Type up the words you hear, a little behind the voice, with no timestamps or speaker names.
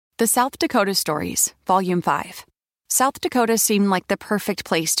The South Dakota Stories, Volume 5. South Dakota seemed like the perfect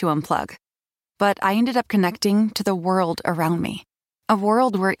place to unplug. But I ended up connecting to the world around me. A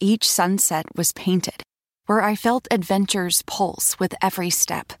world where each sunset was painted, where I felt adventure's pulse with every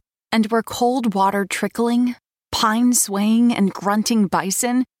step, and where cold water trickling, pine swaying, and grunting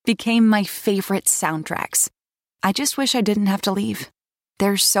bison became my favorite soundtracks. I just wish I didn't have to leave.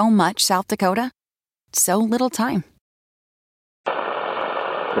 There's so much South Dakota, so little time.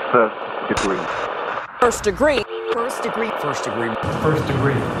 The first degree. First degree. First degree. First degree. First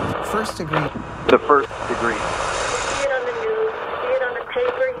degree. First degree. The first degree. You see it on the news, you see it on the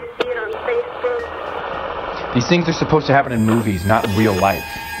paper, you see it on Facebook. These things are supposed to happen in movies, not in real life.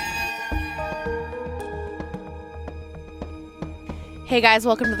 Hey guys,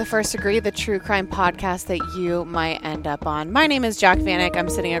 welcome to The First Degree, the true crime podcast that you might end up on. My name is Jack Vanek. I'm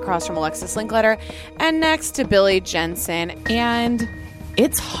sitting across from Alexis Linkletter and next to Billy Jensen. And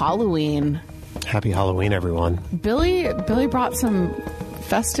it's Halloween. Happy Halloween, everyone. Billy brought some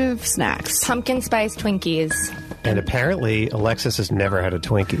festive snacks. Pumpkin spice Twinkies. And apparently, Alexis has never had a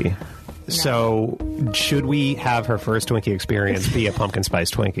Twinkie. No. So, should we have her first Twinkie experience be a pumpkin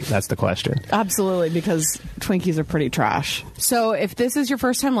spice Twinkie? That's the question. Absolutely, because Twinkies are pretty trash. So, if this is your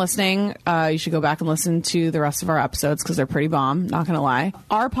first time listening, you should go back and listen to the rest of our episodes because they're pretty bomb, not going to lie.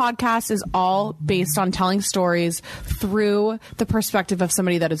 Our podcast is all based on telling stories through the perspective of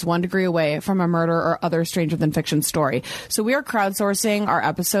somebody that is 1 degree away from a murder or other stranger than fiction story. So, we are crowdsourcing our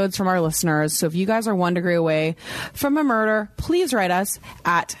episodes from our listeners. So, if you guys are 1 degree away from a murder, please write us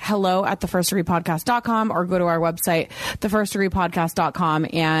at hello@thefirstdegreepodcast.com or go to our website, thefirstdegreepodcast.com,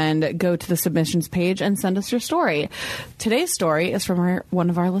 and go to the submissions page and send us your story. Today's story is from one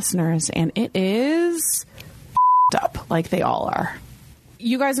of our listeners, and it is up like they all are.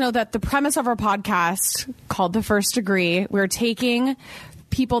 You guys know that the premise of our podcast, called The First Degree, we're taking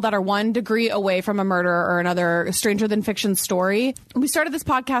people that are 1 degree away from a murder or another stranger than fiction story. We started this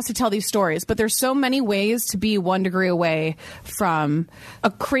podcast to tell these stories, but there's so many ways to be 1 degree away from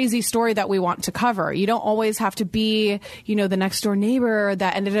a crazy story that we want to cover. You don't always have to be, the next door neighbor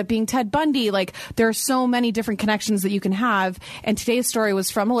that ended up being Ted Bundy. Like, there are so many different connections that you can have. And today's story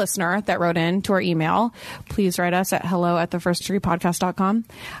was from a listener that wrote in to our email. Please write us at hello@thefirstdegreepodcast.com.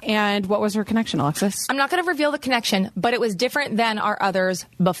 And what was her connection, Alexis? I'm not going to reveal the connection, but it was different than our others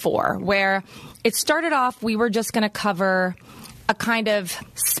before, where it started off, we were just going to cover a kind of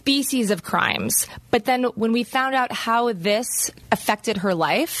species of crimes. But then when we found out how this affected her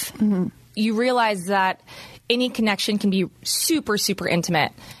life, you realize that any connection can be super, super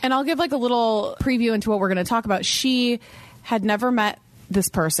intimate. And I'll give like a little preview into what we're going to talk about. She had never met this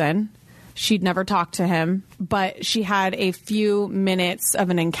person. She'd never talked to him, but she had a few minutes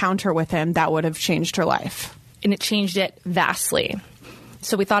of an encounter with him that would have changed her life. And it changed it vastly.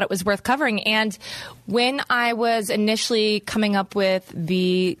 So we thought it was worth covering. And when I was initially coming up with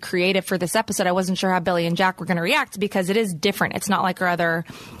the creative for this episode, I wasn't sure how Billy and Jack were going to react because it is different. It's not like our other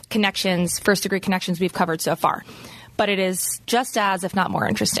connections, first degree connections we've covered so far. But it is just as, if not more,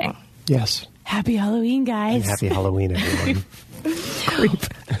 interesting. Yes. Happy Halloween, guys. And happy Halloween, everyone. Creep.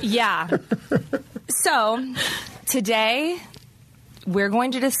 Yeah. So today we're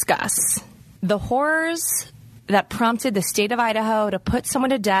going to discuss the horrors that prompted the state of Idaho to put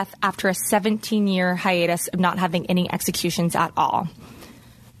someone to death after a 17-year hiatus of not having any executions at all.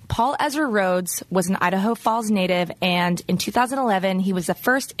 Paul Ezra Rhoades was an Idaho Falls native, and in 2011, he was the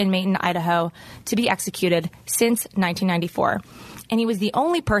first inmate in Idaho to be executed since 1994. And he was the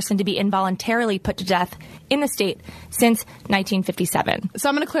only person to be involuntarily put to death in the state since 1957. So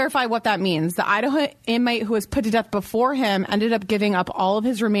I'm going to clarify what that means. The Idaho inmate who was put to death before him ended up giving up all of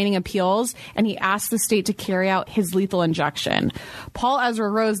his remaining appeals, and he asked the state to carry out his lethal injection. Paul Ezra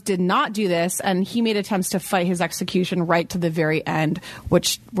Rhoades did not do this, and he made attempts to fight his execution right to the very end,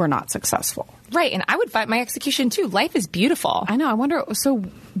 which were not successful. Right, and I would fight my execution too. Life is beautiful. I know. I wonder, so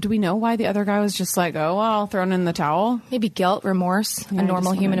do we know why the other guy was just like, oh, well, thrown in the towel? Maybe guilt, remorse, a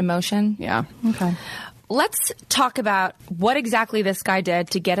normal human emotion. Yeah. Okay. Let's talk about what exactly this guy did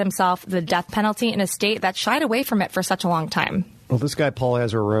to get himself the death penalty in a state that shied away from it for such a long time. Well, this guy, Paul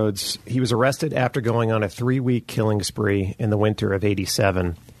Ezra Rhoades, he was arrested after going on a 3-week killing spree in the winter of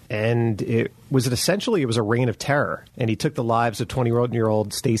 '87. And it was a reign of terror. And he took the lives of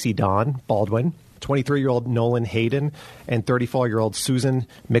 20-year-old Stacy Dawn Baldwin, 23-year-old Nolan Hayden, and 34-year-old Susan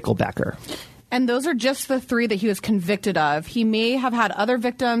Mickelbecker. And those are just the 3 that he was convicted of. He may have had other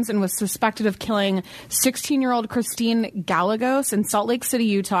victims and was suspected of killing 16-year-old Christine Gallegos in Salt Lake City,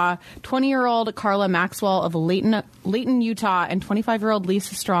 Utah, 20-year-old Carla Maxwell of Layton, Utah, and 25-year-old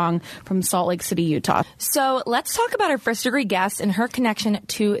Lisa Strong from Salt Lake City, Utah. So let's talk about our first-degree guest and her connection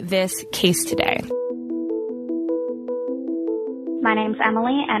to this case today. My name's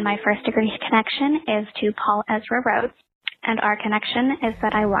Emily, and my first-degree connection is to Paul Ezra Rhoades, and our connection is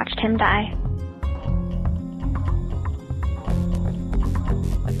that I watched him die.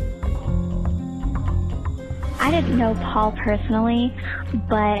 I didn't know Paul personally,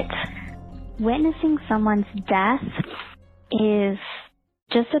 but witnessing someone's death is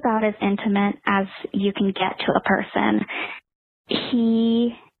just about as intimate as you can get to a person.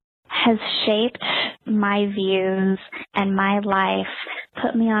 He has shaped my views and my life,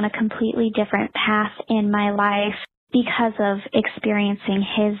 put me on a completely different path in my life because of experiencing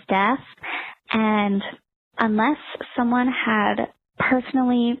his death. And unless someone had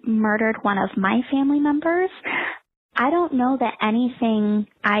personally murdered one of my family members, I don't know that anything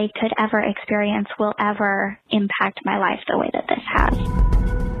I could ever experience will ever impact my life the way that this has.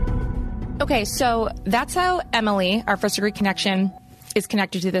 Okay, so that's how Emily, our first degree connection, is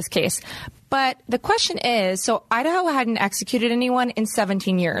connected to this case. But the question is, so Idaho hadn't executed anyone in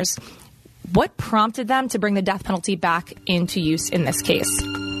 17 years. What prompted them to bring the death penalty back into use in this case?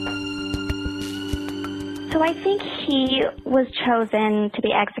 So I think he was chosen to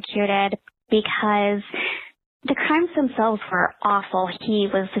be executed because the crimes themselves were awful. He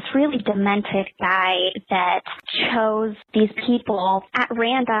was this really demented guy that chose these people at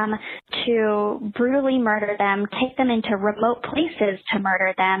random to brutally murder them, take them into remote places to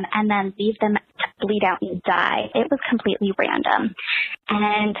murder them, and then leave them to bleed out and die. It was completely random.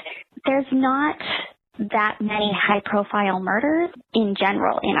 And there's not that many high-profile murders in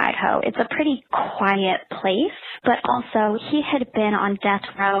general in Idaho. It's a pretty quiet place, but also he had been on death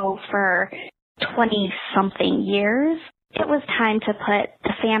row for 20-something years. It was time to put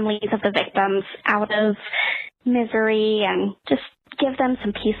the families of the victims out of misery and just give them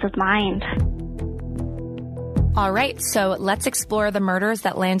some peace of mind. All right, so let's explore the murders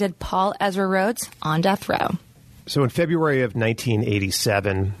that landed Paul Ezra Rhoades on death row. So in February of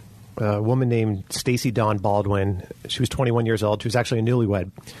 1987, a woman named Stacy Dawn Baldwin, she was 21 years old. She was actually a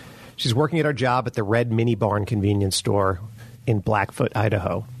newlywed. She's working at her job at the Red Mini Barn convenience store in Blackfoot,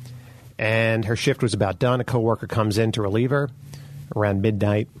 Idaho. And her shift was about done. A coworker comes in to relieve her around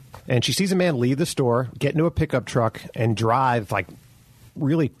midnight. And she sees a man leave the store, get into a pickup truck, and drive like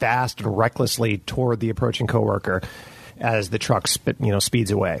really fast and recklessly toward the approaching coworker as the truck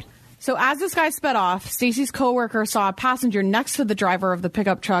speeds away. So as this guy sped off, Stacy's coworker saw a passenger next to the driver of the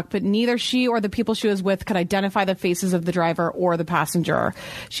pickup truck, but neither she or the people she was with could identify the faces of the driver or the passenger.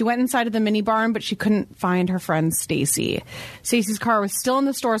 She went inside of the mini barn, but she couldn't find her friend Stacy. Stacy's car was still in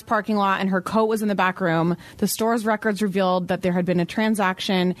the store's parking lot, and her coat was in the back room. The store's records revealed that there had been a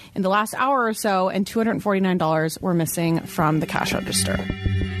transaction in the last hour or so, and $249 were missing from the cash register.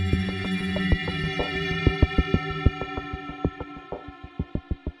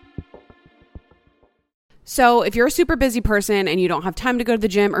 So if you're a super busy person and you don't have time to go to the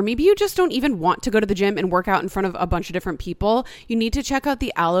gym, or maybe you just don't even want to go to the gym and work out in front of a bunch of different people, you need to check out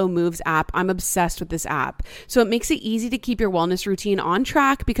the Alo Moves app. I'm obsessed with this app. So it makes it easy to keep your wellness routine on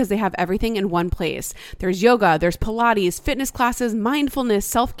track because they have everything in one place. There's yoga, there's Pilates, fitness classes, mindfulness,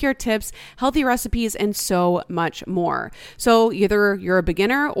 self-care tips, healthy recipes, and so much more. So either you're a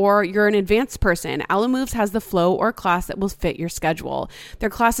beginner or you're an advanced person, Alo Moves has the flow or class that will fit your schedule. Their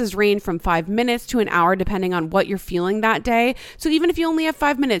classes range from 5 minutes to an hour depending on what you're feeling that day. So even if you only have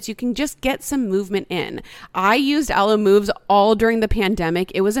 5 minutes, you can just get some movement in. I used Alo Moves all during the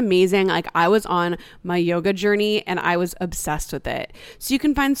pandemic. It was amazing. Like, I was on my yoga journey and I was obsessed with it. So you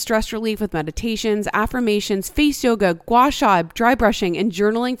can find stress relief with meditations, affirmations, face yoga, gua sha, dry brushing, and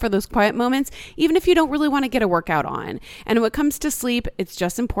journaling for those quiet moments, even if you don't really want to get a workout on. And when it comes to sleep, it's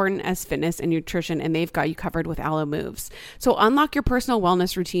just important as fitness and nutrition, and they've got you covered with Alo Moves. So unlock your personal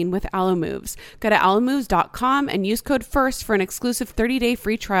wellness routine with Alo Moves. Go to alomoves.com and use code FIRST for an exclusive 30-day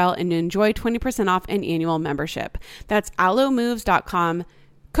free trial and enjoy 20% off an annual membership. That's alomoves.com,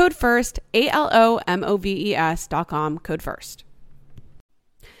 code FIRST, ALOMOVES.com, code FIRST.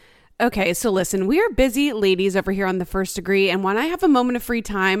 Okay, so listen, we are busy ladies over here on the First Degree, and when I have a moment of free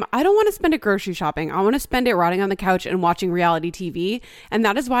time, I don't want to spend it grocery shopping. I want to spend it rotting on the couch and watching reality TV, and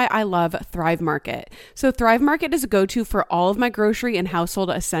that is why I love Thrive Market. So Thrive Market is a go-to for all of my grocery and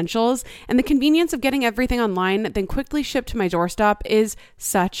household essentials, and the convenience of getting everything online then quickly shipped to my doorstep is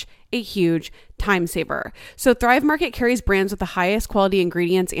such a huge time saver. So Thrive Market carries brands with the highest quality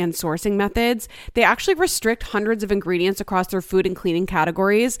ingredients and sourcing methods. They actually restrict hundreds of ingredients across their food and cleaning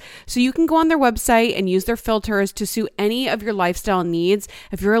categories. So you can go on their website and use their filters to suit any of your lifestyle needs.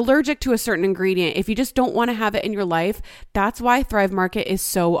 If you're allergic to a certain ingredient, if you just don't want to have it in your life, that's why Thrive Market is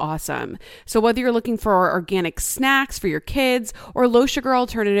so awesome. So whether you're looking for organic snacks for your kids or low sugar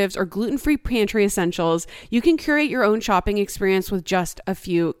alternatives or gluten-free pantry essentials, you can curate your own shopping experience with just a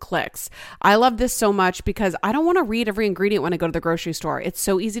few clicks. I love this so much because I don't want to read every ingredient when I go to the grocery store. It's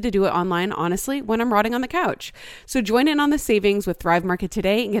so easy to do it online, honestly, when I'm rotting on the couch. So join in on the savings with Thrive Market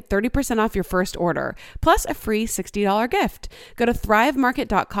today and get 30% off your first order, plus a free $60 gift. Go to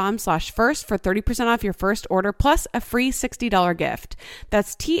thrivemarket.com/first for 30% off your first order, plus a free $60 gift.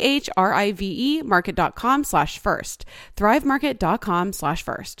 That's THRIVE market.com/first.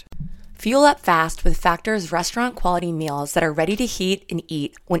 thrivemarket.com/first. Fuel up fast with Factor's restaurant quality meals that are ready to heat and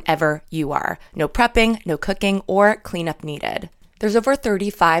eat whenever you are. No prepping, no cooking, or cleanup needed. There's over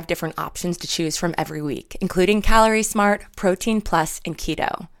 35 different options to choose from every week, including Calorie Smart, Protein Plus, and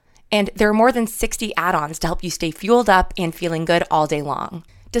Keto. And there are more than 60 add-ons to help you stay fueled up and feeling good all day long.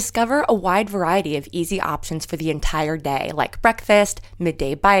 Discover a wide variety of easy options for the entire day, like breakfast,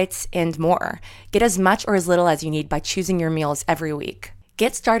 midday bites, and more. Get as much or as little as you need by choosing your meals every week.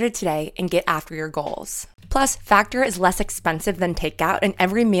 Get started today and get after your goals. Plus, Factor is less expensive than takeout, and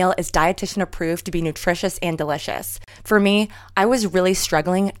every meal is dietitian approved to be nutritious and delicious. For me, I was really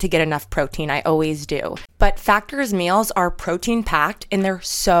struggling to get enough protein. I always do. But Factor's meals are protein packed and they're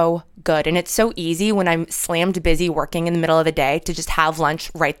so good. And it's so easy when I'm slammed busy working in the middle of the day to just have lunch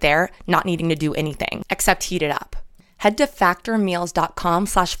right there, not needing to do anything except heat it up. Head to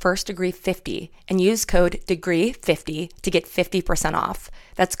factormeals.com/firstdegree50 and use code degree50 to get 50% off.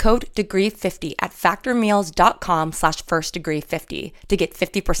 That's code degree50 at factormeals.com/firstdegree50 to get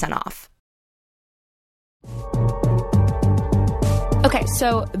 50% off. Okay,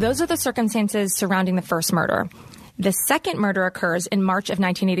 so those are the circumstances surrounding the first murder. The second murder occurs in March of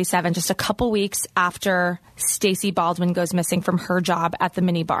 1987, just a couple weeks after Stacy Baldwin goes missing from her job at the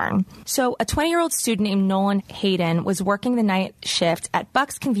mini barn. So a 20-year-old student named Nolan Hayden was working the night shift at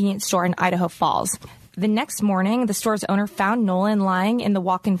Buck's convenience store in Idaho Falls. The next morning, the store's owner found Nolan lying in the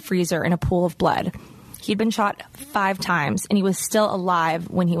walk-in freezer in a pool of blood. He'd been shot 5 times, and he was still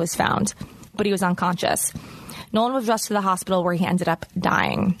alive when he was found, but he was unconscious. Nolan was rushed to the hospital where he ended up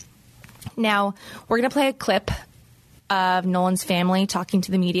dying. Now, we're going to play a clip of Nolan's family talking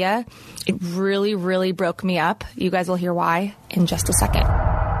to the media. It really, really broke me up. You guys will hear why in just a second.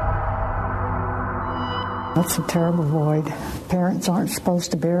 That's a terrible void. Parents aren't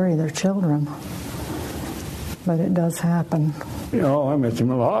supposed to bury their children, but it does happen. You know, I miss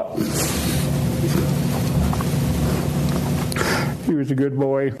him a lot. He was a good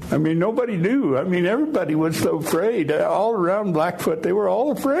boy. I mean, nobody knew. I mean, everybody was so afraid. All around Blackfoot, they were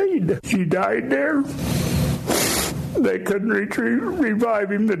all afraid. He died there. They couldn't revive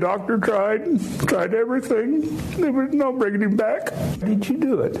him. The doctor tried everything. There was no bringing him back. Did you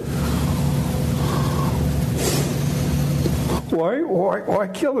do it? Why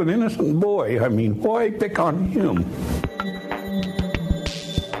kill an innocent boy? I mean, why pick on him?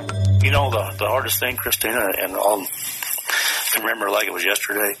 You know, the hardest thing, Christina, and I can remember like it was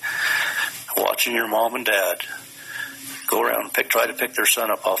yesterday, watching your mom and dad go around and try to pick their son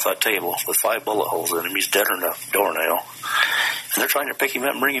up off that table with 5 bullet holes in him. He's deader than a doornail. And they're trying to pick him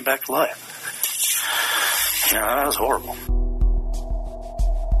up and bring him back to life. Yeah, that was horrible.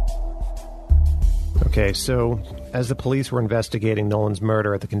 Okay, so as the police were investigating Nolan's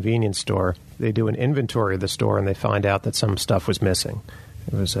murder at the convenience store, they do an inventory of the store and they find out that some stuff was missing.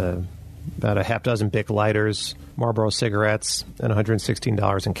 It was about a half dozen Bic lighters, Marlboro cigarettes, and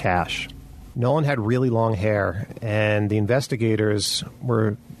 $116 in cash. Nolan had really long hair, and the investigators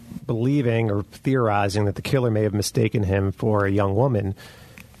were believing or theorizing that the killer may have mistaken him for a young woman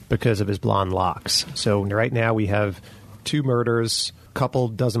because of his blonde locks. So right now we have 2 murders, a couple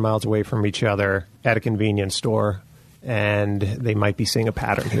dozen miles away from each other at a convenience store, and they might be seeing a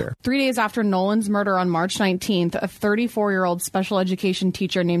pattern here. 3 days after Nolan's murder on March 19th, a 34-year-old special education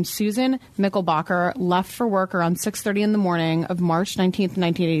teacher named Susan Mickelbacher left for work around 6:30 in the morning of March 19th,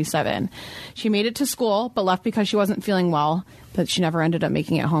 1987. She made it to school, but left because she wasn't feeling well, but she never ended up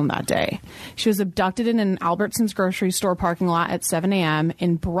making it home that day. She was abducted in an Albertsons grocery store parking lot at 7 a.m.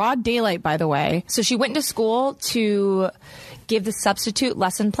 in broad daylight, by the way. So she went to school to give the substitute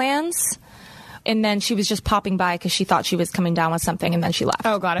lesson plans. And then she was just popping by because she thought she was coming down with something, and then she left.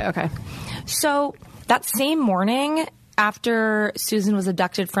 Oh, got it. Okay. So that same morning, after Susan was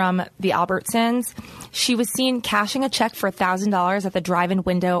abducted from the Albertsons, she was seen cashing a check for $1,000 at the drive-in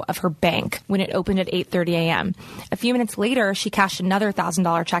window of her bank when it opened at 8:30 a.m. A few minutes later, she cashed another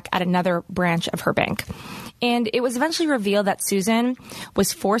 $1,000 check at another branch of her bank. And it was eventually revealed that Susan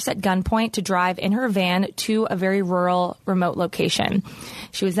was forced at gunpoint to drive in her van to a very rural, remote location.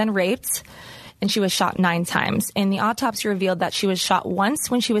 She was then raped, and she was shot 9 times. And the autopsy revealed that she was shot once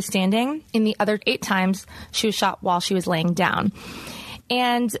when she was standing, and the other 8 times she was shot while she was laying down.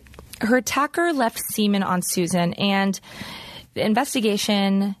 And her attacker left semen on Susan, and the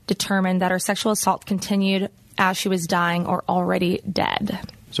investigation determined that her sexual assault continued as she was dying or already dead.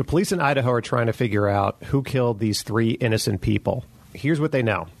 So police in Idaho are trying to figure out who killed these 3 innocent people. Here's what they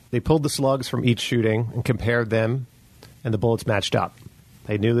know. They pulled the slugs from each shooting and compared them, and the bullets matched up.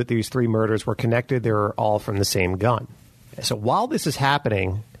 They knew that these 3 murders were connected. They were all from the same gun. So while this is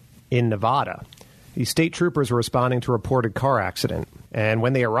happening in Nevada, these state troopers were responding to a reported car accident. And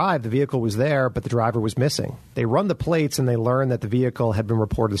when they arrived, the vehicle was there, but the driver was missing. They run the plates, and they learn that the vehicle had been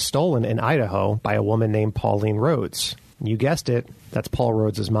reported stolen in Idaho by a woman named Pauline Rhoades. You guessed it, that's Paul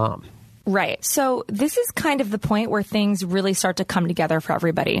Rhoades' mom. Right. So this is kind of the point where things really start to come together for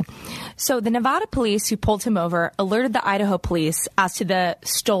everybody. So the Nevada police who pulled him over alerted the Idaho police as to the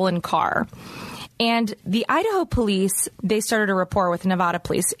stolen car. And the Idaho police, they started a rapport with the Nevada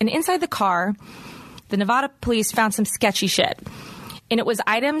police. And inside the car, the Nevada police found some sketchy shit. And it was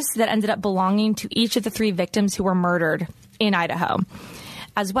items that ended up belonging to each of the 3 victims who were murdered in Idaho,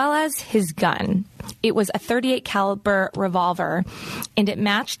 as well as his gun. It was a .38 caliber revolver, and it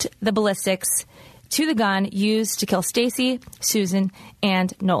matched the ballistics to the gun used to kill Stacy, Susan,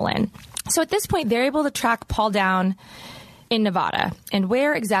 and Nolan. So at this point, they're able to track Paul down in Nevada. And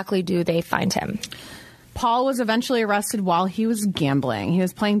where exactly do they find him? Paul was eventually arrested while he was gambling. He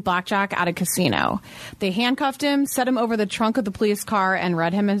was playing blackjack at a casino. They handcuffed him, set him over the trunk of the police car, and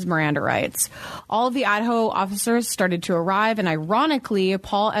read him his Miranda rights. All of the Idaho officers started to arrive, and ironically,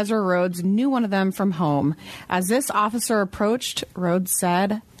 Paul Ezra Rhoades knew one of them from home. As this officer approached, Rhoades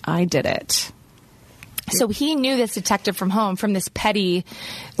said, "I did it." So he knew this detective from home, from this petty,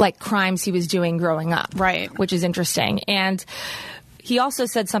 crimes he was doing growing up. Right. Which is interesting. And he also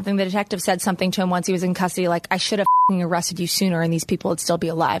said something, the detective said something to him once he was in custody, I should have arrested you sooner and these people would still be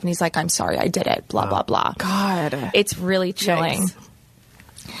alive. And he's like, I'm sorry, I did it, blah, blah, blah. God. It's really chilling.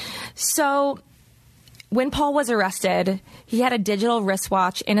 Yikes. So when Paul was arrested, he had a digital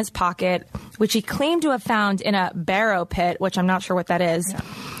wristwatch in his pocket, which he claimed to have found in a barrow pit, which I'm not sure what that is. Yeah.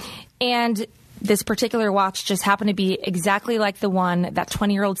 And this particular watch just happened to be exactly like the one that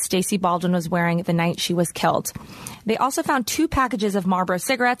 20-year-old Stacy Baldwin was wearing the night she was killed. They also found 2 packages of Marlboro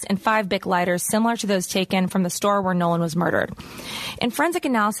cigarettes and 5 Bic lighters similar to those taken from the store where Nolan was murdered. And forensic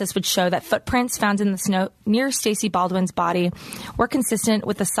analysis would show that footprints found in the snow near Stacy Baldwin's body were consistent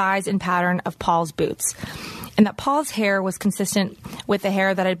with the size and pattern of Paul's boots, and that Paul's hair was consistent with the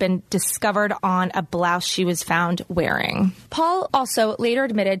hair that had been discovered on a blouse she was found wearing. Paul also later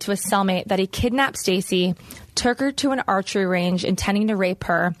admitted to a cellmate that he kidnapped Stacy, took her to an archery range intending to rape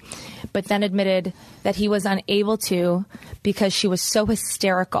her, but then admitted that he was unable to because she was so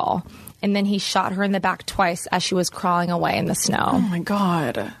hysterical. And then he shot her in the back twice as she was crawling away in the snow. Oh, my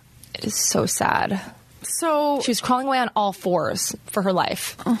God. It is so sad. So she was crawling away on all 4s for her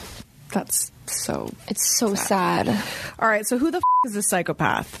life. Oh, that's so... It's so sad. All right, so who the is this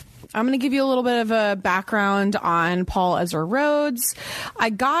psychopath? I'm going to give you a little bit of a background on Paul Ezra Rhoades.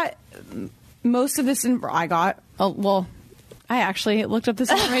 I got most of this... I actually looked up this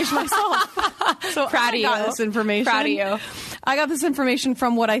information myself. So Proud of you. This information. Proud of you. I got this information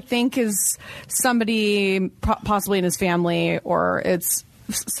from what I think is somebody possibly in his family, or it's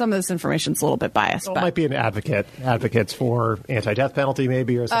some of this information is a little bit biased. So it might be an advocates for anti-death penalty,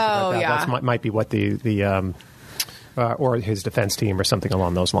 maybe, or something like that. Yeah. That might be what the or his defense team or something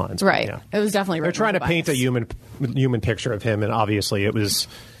along those lines. Right. Yeah. It was definitely. They're trying to paint a human picture of him, and obviously it was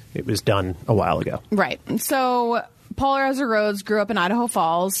done a while ago. Right. So Paul Ezra Rhoades grew up in Idaho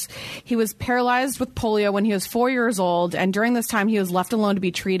Falls. He was paralyzed with polio when he was 4 years old, and during this time he was left alone to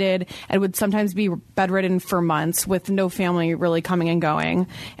be treated and would sometimes be bedridden for months with no family really coming and going.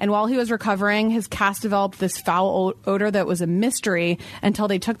 And while he was recovering, his cast developed this foul odor that was a mystery until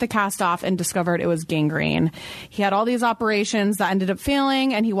they took the cast off and discovered it was gangrene. He had all these operations that ended up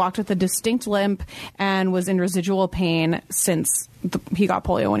failing, and he walked with a distinct limp and was in residual pain since he got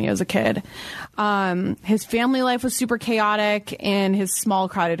polio when he was a kid. His family life was super chaotic in his small,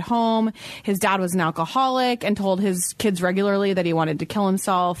 crowded home. His dad was an alcoholic and told his kids regularly that he wanted to kill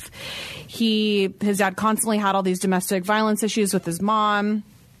himself. His dad constantly had all these domestic violence issues with his mom.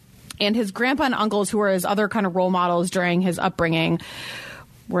 And his grandpa and uncles, who were his other kind of role models during his upbringing,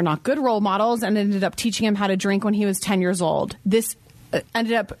 were not good role models and ended up teaching him how to drink when he was 10 years old. This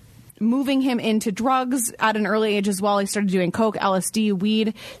ended up moving him into drugs at an early age as well. He started doing coke, LSD,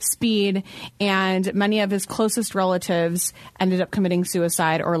 weed, speed, and many of his closest relatives ended up committing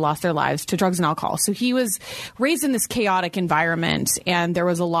suicide or lost their lives to drugs and alcohol. So he was raised in this chaotic environment, and there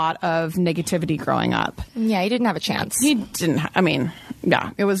was a lot of negativity growing up. Yeah, he didn't have a chance. He didn't.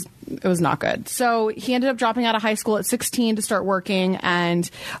 It was not good. So he ended up dropping out of high school at 16 to start working, and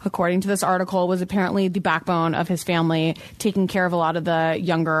according to this article, was apparently the backbone of his family, taking care of a lot of the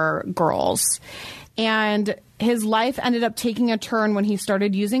younger girls. And his life ended up taking a turn when he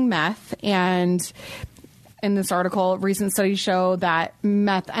started using meth. And in this article, recent studies show that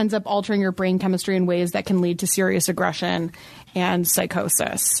meth ends up altering your brain chemistry in ways that can lead to serious aggression and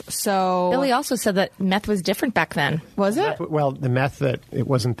psychosis. So Billy also said that meth was different back then. Was it? Well, the meth it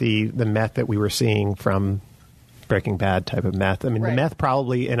wasn't the meth that we were seeing from Breaking Bad type of meth. I mean, the meth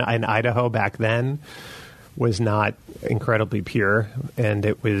probably in Idaho back then was not incredibly pure, and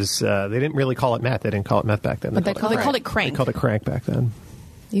it was they didn't really call it meth. They didn't call it meth back then. But they called it crank. They called it crank back then.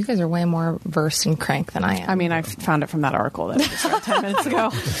 You guys are way more versed in crank than I am. I mean, I found it from that article that I just read 10 minutes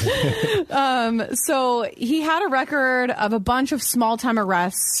ago. So he had a record of a bunch of small-time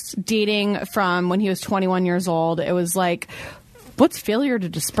arrests dating from when he was 21 years old. It was like, what's failure to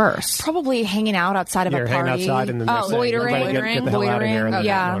disperse? Probably hanging out outside of a party. Hanging outside and then loitering. Get the hell out of here. And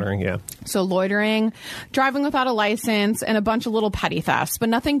loitering, yeah. So loitering, driving without a license, and a bunch of little petty thefts, but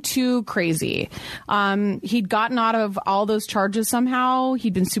nothing too crazy. He'd gotten out of all those charges somehow.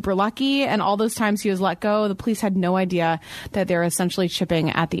 He'd been super lucky, and all those times he was let go, the police had no idea that they were essentially chipping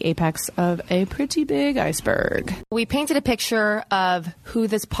at the apex of a pretty big iceberg. We painted a picture of who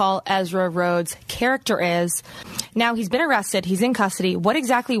this Paul Ezra Rhoades character is. Now he's been arrested. He's in custody. What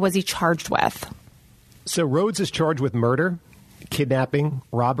exactly was he charged with? So Rhoades is charged with murder, kidnapping,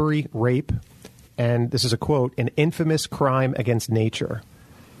 robbery, rape, and this is a quote, an infamous crime against nature,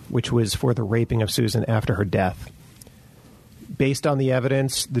 which was for the raping of Susan after her death. Based on the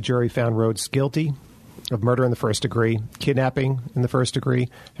evidence, the jury found Rhoades guilty of murder in the first degree, kidnapping in the first degree,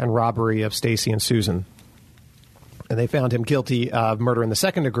 and robbery of Stacy and Susan. And they found him guilty of murder in the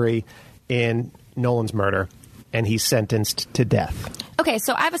second degree in Nolan's murder, and he's sentenced to death. Okay,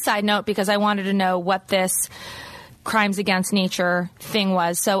 so I have a side note because I wanted to know what this crimes against nature thing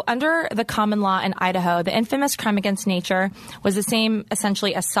was. So under the common law in Idaho, the infamous crime against nature was the same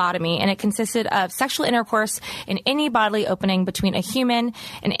essentially as sodomy, and it consisted of sexual intercourse in any bodily opening between a human,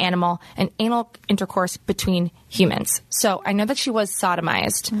 an animal, and anal intercourse between humans. So I know that she was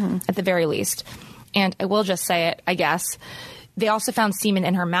sodomized at the very least, and I will just say it, I guess. They also found semen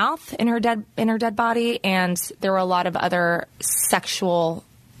in her mouth, in her dead body, and there were a lot of other sexual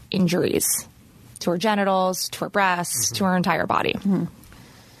injuries to her genitals, to her breasts, to her entire body.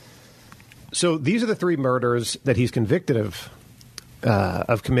 So these are the three murders that he's convicted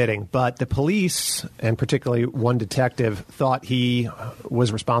of committing, but the police, and particularly one detective, thought he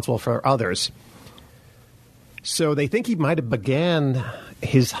was responsible for others. So they think he might have began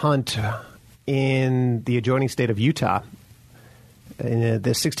his hunt in the adjoining state of Utah. The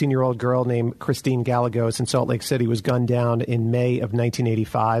 16-year-old girl named Christine Gallegos in Salt Lake City was gunned down in May of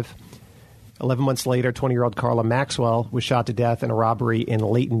 1985. 11 months later, 20-year-old Carla Maxwell was shot to death in a robbery in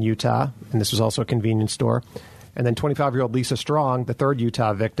Layton, Utah, and this was also a convenience store. And then 25-year-old Lisa Strong, the third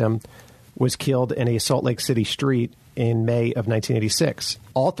Utah victim, was killed in a Salt Lake City street in May of 1986.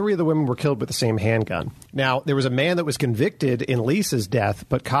 All three of the women were killed with the same handgun. Now, there was a man that was convicted in Lisa's death,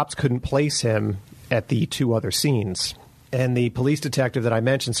 but cops couldn't place him at the two other scenes. And the police detective that I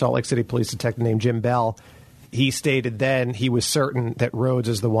mentioned, Salt Lake City police detective named Jim Bell, he stated then he was certain that Rhoades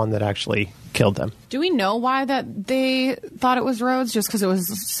is the one that actually killed them. Do we know why that they thought it was Rhoades? Just because it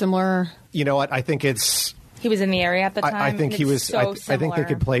was similar? You know what? I think it's... He was in the area at the time. I think he was. So I think they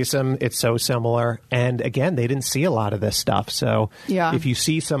could place him. It's so similar. And again, they didn't see a lot of this stuff. So if you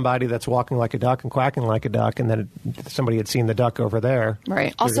see somebody that's walking like a duck and quacking like a duck, and then somebody had seen the duck over there.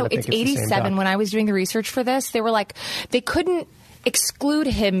 Right. Also, it's 87. When I was doing the research for this, they were like, they couldn't exclude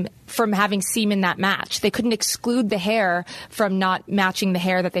him from having semen that match. They couldn't exclude the hair from not matching the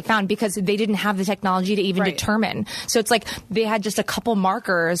hair that they found because they didn't have the technology to even determine. So it's like they had just a couple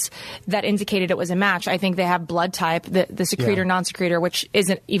markers that indicated it was a match. I think they have blood type, the secretor, non-secretor, which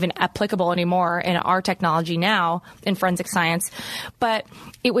isn't even applicable anymore in our technology now in forensic science. But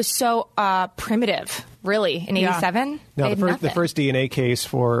it was so primitive. Really? In 87? No, the first DNA case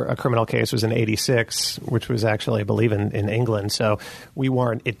for a criminal case was in 86, which was actually, I believe, in England. So we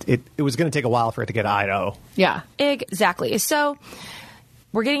weren't, it was going to take a while for it to get to Idaho. Yeah. Exactly. So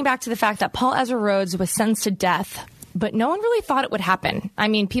we're getting back to the fact that Paul Ezra Rhoades was sentenced to death, but no one really thought it would happen. I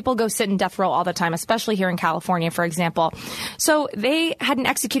mean, people go sit in death row all the time, especially here in California, for example. So they hadn't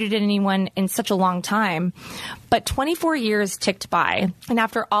executed anyone in such a long time, but 24 years ticked by. And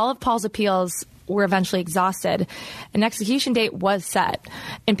after all of Paul's appeals were eventually exhausted, an execution date was set,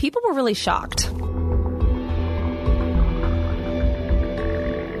 and people were really shocked.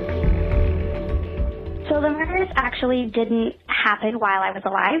 So the murders actually didn't happen while I was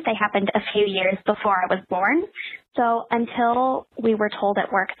alive. They happened a few years before I was born. So until we were told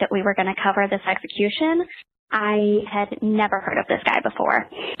at work that we were going to cover this execution, I had never heard of this guy before.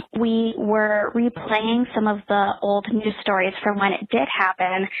 We were replaying some of the old news stories from when it did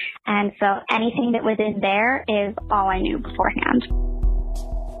happen, and so anything that was in there is all I knew beforehand.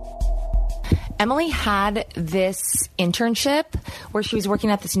 Emily had this internship where she was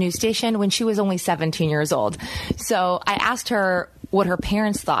working at this news station when she was only 17 years old. So I asked her what her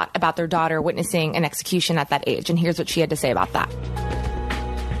parents thought about their daughter witnessing an execution at that age, and here's what she had to say about that.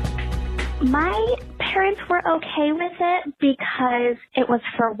 My parents were okay with it because it was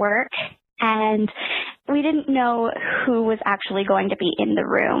for work, and we didn't know who was actually going to be in the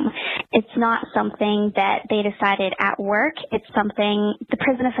room. It's not something that they decided at work. It's something the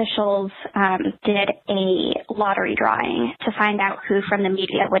prison officials did a lottery drawing to find out who from the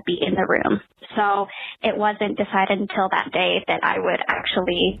media would be in the room. So it wasn't decided until that day that I would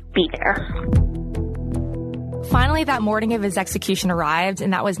actually be there. Finally, that morning of his execution arrived,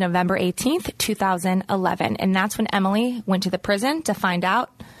 and that was November 18th, 2011. And that's when Emily went to the prison to find out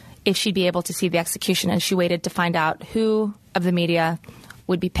if she'd be able to see the execution, and she waited to find out who of the media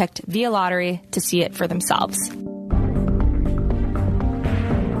would be picked via lottery to see it for themselves. So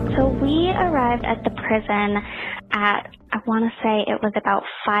we arrived at the prison at, I want to say it was about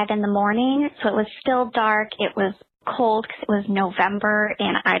 5 in the morning. So it was still dark. It was cold because it was November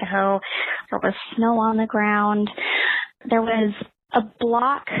in Idaho. There was snow on the ground. There was a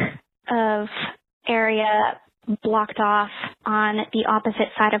block of area blocked off on the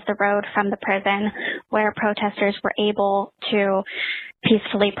opposite side of the road from the prison where protesters were able to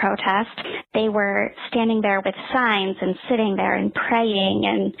peacefully protest. They were standing there with signs and sitting there and praying,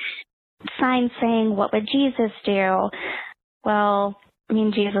 and signs saying, "What would Jesus do?" Well, I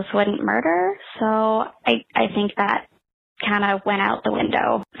mean, Jesus wouldn't murder, so I think that kind of went out the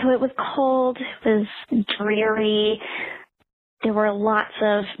window. So it was cold, it was dreary. There were lots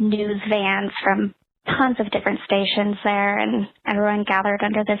of news vans from tons of different stations there, and everyone gathered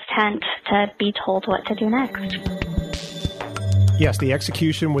under this tent to be told what to do next. Yes, the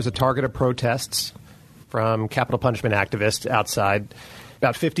execution was a target of protests from capital punishment activists outside.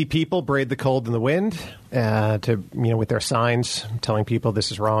 About 50 people braved the cold and the wind with their signs telling people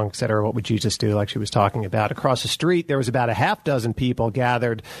this is wrong, et cetera. What would Jesus do, like she was talking about. Across the street, there was about a half dozen people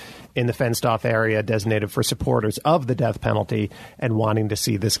gathered in the fenced-off area designated for supporters of the death penalty and wanting to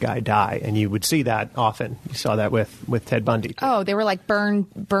see this guy die. And you would see that often. You saw that with Ted Bundy. Oh, they were like burn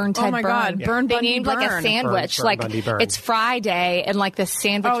Ted, burn. Oh my God, Yeah. burn They Bundy, named burn. like a sandwich, Burn like Bundy, burn. it's Friday, and like the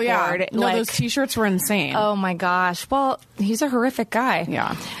sandwich board. No, like, those T-shirts were insane. Oh my gosh. Well, he's a horrific guy.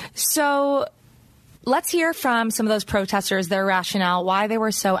 Yeah. So let's hear from some of those protesters, their rationale, why they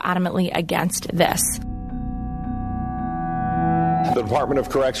were so adamantly against this. The Department of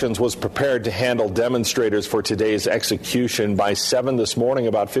Corrections was prepared to handle demonstrators for today's execution. By 7 this morning,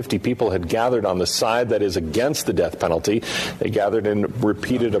 about 50 people had gathered on the side that is against the death penalty. They gathered and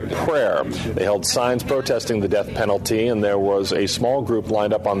repeated a prayer. They held signs protesting the death penalty, and there was a small group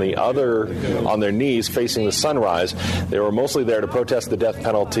lined up on their knees facing the sunrise. They were mostly there to protest the death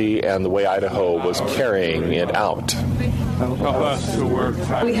penalty and the way Idaho was carrying it out.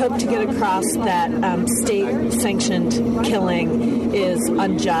 We hope to get across that state-sanctioned killing is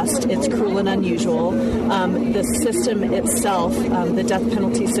unjust, it's cruel and unusual. The system itself, the death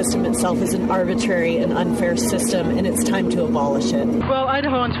penalty system itself, is an arbitrary and unfair system, and it's time to abolish it. Well,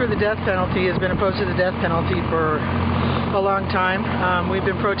 Idahoans for the Death Penalty has been opposed to the death penalty for a long time. We've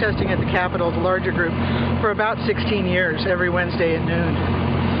been protesting at the Capitol, the larger group, for about 16 years, every Wednesday at noon.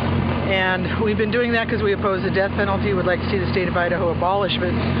 And we've been doing that because we oppose the death penalty, would like to see the state of Idaho abolish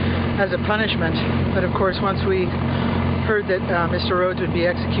it as a punishment. But of course, once we heard that Mr. Rhoades would be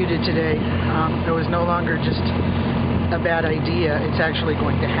executed today, it was no longer just a bad idea. It's actually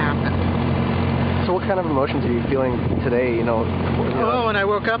going to happen. So what kind of emotions are you feeling today? Oh, when I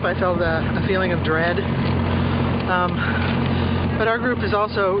woke up, I felt a feeling of dread. But our group is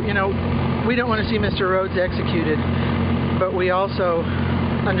also, we don't want to see Mr. Rhoades executed, but we also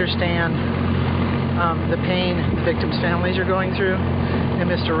understand the pain the victims' families are going through, and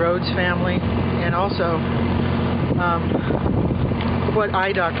Mr. Rhoades' family, and also what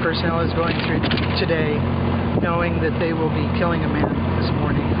IDOC personnel is going through today, knowing that they will be killing a man this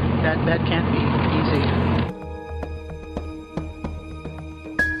morning. That can't be easy.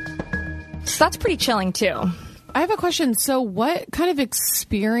 So that's pretty chilling, too. I have a question. So what kind of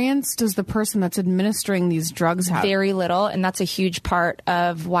experience does the person that's administering these drugs have? Very little, and that's a huge part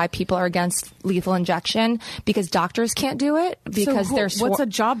of why people are against lethal injection, because doctors can't do it, because what's a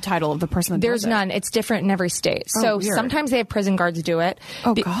job title of the person that There's does it? none. It's different in every state. So weird. Sometimes they have prison guards do it.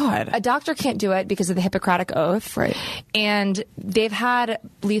 Oh, God. A doctor can't do it because of the Hippocratic Oath. Right. And they've had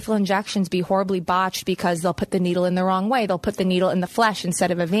lethal injections be horribly botched because they'll put the needle in the wrong way. They'll put the needle in the flesh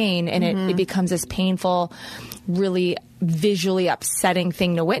instead of a vein, and it becomes this painful, really visually upsetting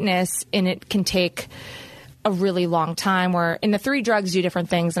thing to witness, and it can take a really long time. And the 3 drugs do different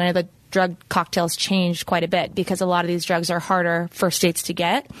things, and I know the drug cocktails changed quite a bit because a lot of these drugs are harder for states to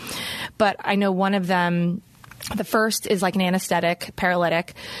get. But I know one of them, the first is like an anesthetic,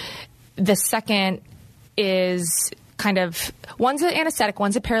 paralytic. The second is kind of, one's an anesthetic,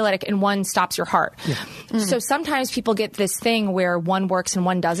 one's a paralytic, and one stops your heart. Yeah. So sometimes people get this thing where one works and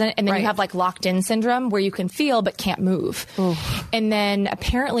one doesn't, and then you have like locked in syndrome where you can feel but can't move. Oof. And then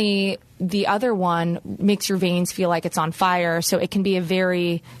apparently the other one makes your veins feel like it's on fire, so it can be a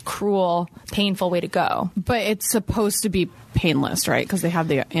very cruel, painful way to go. But it's supposed to be painless, right? Because they have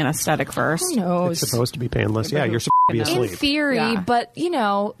the anesthetic first. Who knows? It's supposed to be painless. Yeah, you're supposed to be asleep. In theory, but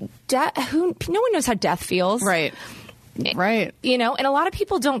no one knows how death feels. Right. Right. And a lot of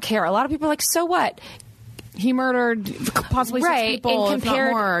people don't care. A lot of people are like, so what? He murdered possibly 6 people, and compared,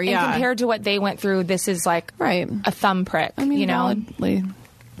 if not more. And compared to what they went through, this is like a thumbprick. I mean, validly.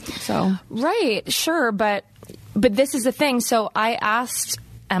 So. Right, sure, but this is the thing. So I asked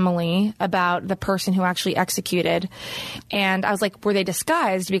Emily about the person who actually executed, and I was like, were they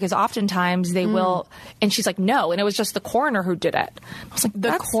disguised? Because oftentimes they will, and she's like, no, and it was just the coroner who did it. I was like,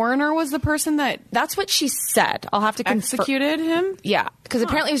 the coroner was the person that's what she said. I'll have to executed him? Yeah, because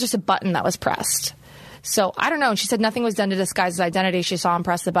apparently it was just a button that was pressed. So I don't know. And she said nothing was done to disguise his identity. She saw him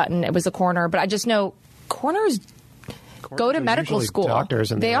press the button. It was the coroner, but I just know coroners go to medical school.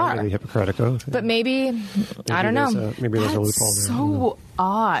 Doctors, and they are the Hippocratic Oath. But maybe I don't know. Maybe there's a loophole there. So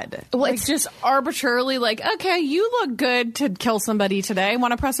odd. Well, it's just arbitrarily like, okay, you look good to kill somebody today.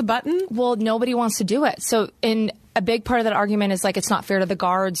 Want to press a button? Well, nobody wants to do it. So a big part of that argument is like it's not fair to the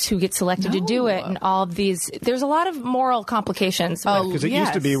guards who get selected to do it, and all of these. There's a lot of moral complications. Because it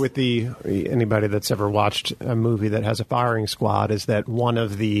used to be with anybody that's ever watched a movie that has a firing squad is that one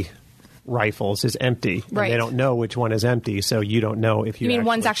of the rifles is empty. Right. And they don't know which one is empty, so you don't know if you mean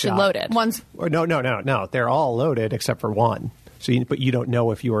one's actually loaded. No. They're all loaded except for one. But you don't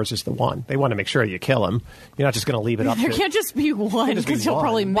know if yours is the one. They want to make sure you kill him. You're not just going to leave it up. There can't just be one because you'll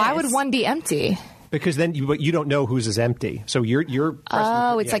probably miss. Why would one be empty? Because then you don't know whose is empty. So you're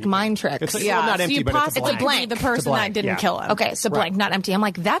it's like mind tricks. It's not empty, but it's a blank. The person that didn't kill him. Okay, so blank, not empty. I'm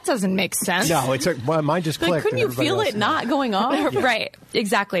like, that doesn't make sense. No, mine just clicked. Couldn't you feel it not going on? Right,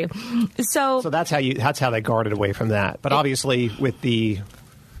 exactly. So that's how they guarded away from that. But obviously, with the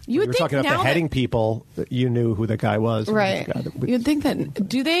you were talking about beheading people, you knew who the guy was. Right. You'd think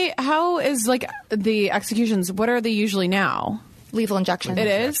that. How is like the executions? What are they usually now? Lethal injection. It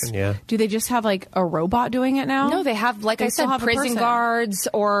is? Yeah. Do they just have like a robot doing it now? No, they have, like I said, prison guards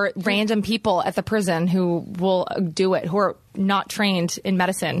or random people at the prison who will do it, who are not trained in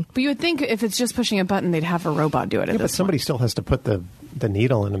medicine. But you would think if it's just pushing a button, they'd have a robot do it. Yeah, but somebody still has to put the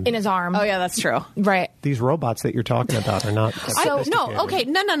needle in him. In his arm. Oh, yeah, that's true. Right. These robots that you're talking about are not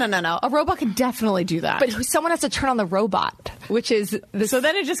No. A robot could definitely do that. But someone has to turn on the robot, which is... So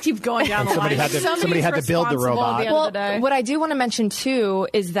then it just keeps going down the line. Somebody had to build the robot. Well, what I do want to mention, too,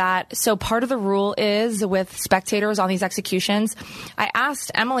 is that... So part of the rule is with spectators on these executions, I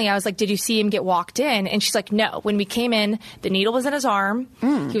asked Emily, I was like, did you see him get walked in? And she's like, no. When we came in, the needle was in his arm.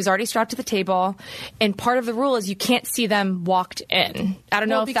 He was already strapped to the table. And part of the rule is you can't see them walked in. I don't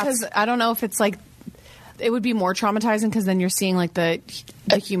know if it's like it would be more traumatizing because then you're seeing like the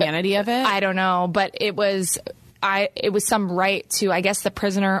humanity of it. I don't know, but it was some right to, I guess, the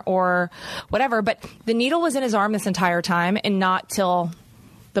prisoner or whatever. But the needle was in his arm this entire time, and not till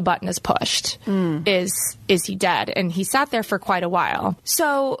the button is pushed is he dead. And he sat there for quite a while.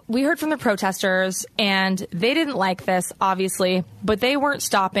 So we heard from the protesters, and they didn't like this, obviously, but they weren't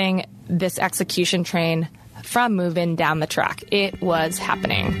stopping this execution train from moving down the track. It was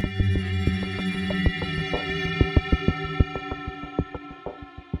happening.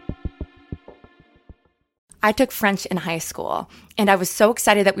 I took French in high school, and I was so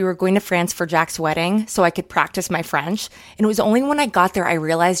excited that we were going to France for Jack's wedding so I could practice my French. And it was only when I got there I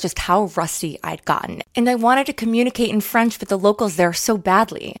realized just how rusty I'd gotten. And I wanted to communicate in French with the locals there so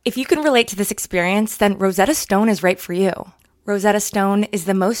badly. If you can relate to this experience, then Rosetta Stone is right for you. Rosetta Stone is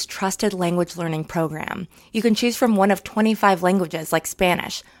the most trusted language learning program. You can choose from one of 25 languages like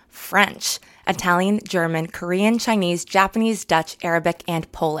Spanish, French, Italian, German, Korean, Chinese, Japanese, Dutch, Arabic,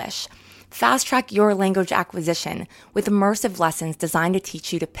 and Polish. Fast track your language acquisition with immersive lessons designed to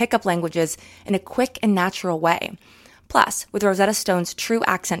teach you to pick up languages in a quick and natural way. Plus, with Rosetta Stone's True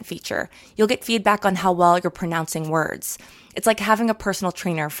Accent feature, you'll get feedback on how well you're pronouncing words. It's like having a personal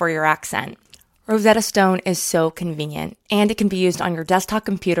trainer for your accent. Rosetta Stone is so convenient, and it can be used on your desktop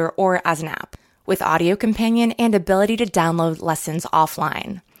computer or as an app, with audio companion and ability to download lessons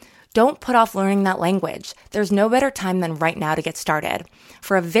offline. Don't put off learning that language. There's no better time than right now to get started.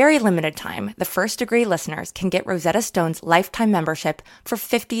 For a very limited time, the First Degree listeners can get Rosetta Stone's lifetime membership for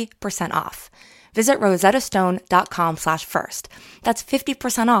 50% off. Visit rosettastone.com/first. That's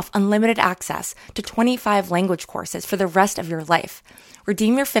 50% off unlimited access to 25 language courses for the rest of your life.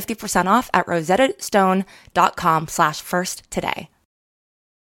 Redeem your 50% off at rosettastone.com/first today.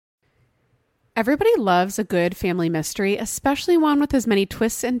 Everybody loves a good family mystery, especially one with as many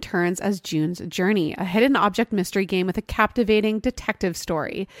twists and turns as June's Journey, a hidden object mystery game with a captivating detective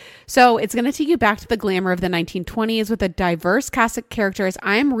story. So it's going to take you back to the glamour of the 1920s with a diverse cast of characters.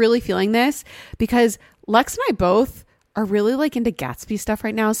 I'm really feeling this because Lex and I both are really like into Gatsby stuff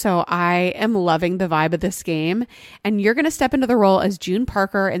right now. So I am loving the vibe of this game. And you're going to step into the role as June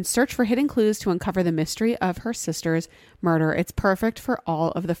Parker and search for hidden clues to uncover the mystery of her sister's murder. It's perfect for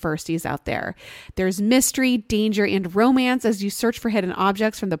all of the firsties out there. There's mystery, danger, and romance as you search for hidden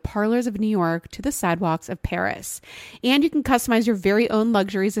objects from the parlors of New York to the sidewalks of Paris. And you can customize your very own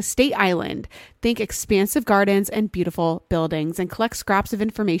luxuries estate island. Think expansive gardens and beautiful buildings, and collect scraps of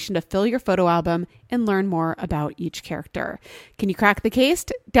information to fill your photo album and learn more about each character. Can you crack the case?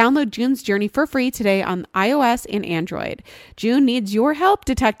 Download June's Journey for free today on iOS and Android. June needs your help,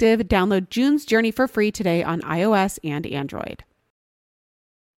 detective. Download June's Journey for free today on iOS and Android.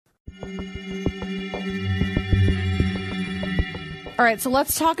 All right, so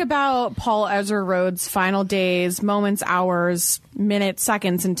let's talk about Paul Ezra Rhoades' final days, moments, hours, minutes,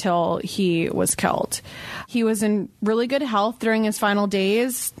 seconds until he was killed. He was in really good health during his final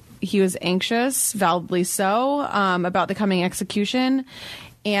days. He was anxious, validly so, about the coming execution.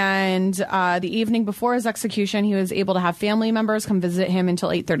 And the evening before his execution, he was able to have family members come visit him until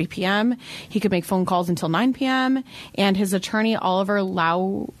 8:30 p.m. He could make phone calls until 9 p.m. And his attorney, Oliver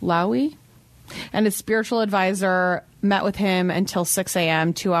Lowy, and his spiritual advisor met with him until 6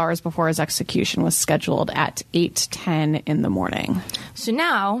 a.m., 2 hours before his execution was scheduled at 8:10 in the morning. So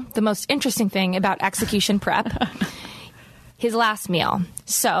now, the most interesting thing about execution prep, his last meal.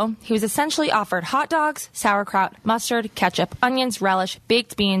 So he was essentially offered hot dogs, sauerkraut, mustard, ketchup, onions, relish,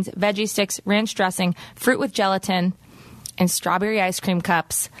 baked beans, veggie sticks, ranch dressing, fruit with gelatin, and strawberry ice cream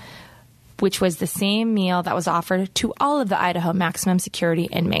cups, which was the same meal that was offered to all of the Idaho maximum security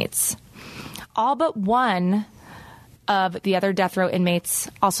inmates. All but one of the other death row inmates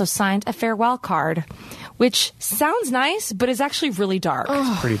also signed a farewell card, which sounds nice, but is actually really dark.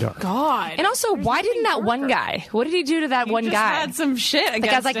 It's pretty dark. God. And also, why didn't that one guy? What did he do to that one just guy? Had some shit against the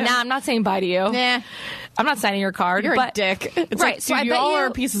guy's like, him. nah, I'm not saying bye to you. Nah. I'm not signing your card. You're but, a dick. It's right. Like, So dude, I you bet all you,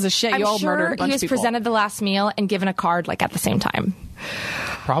 are pieces of shit. I'm You all sure murdered a bunch he of was people. presented the last meal and given a card like at the same time.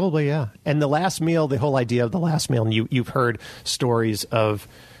 Probably, yeah. And the last meal, the whole idea of the last meal, and you've heard stories of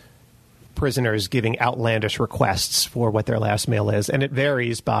prisoners giving outlandish requests for what their last meal is, and it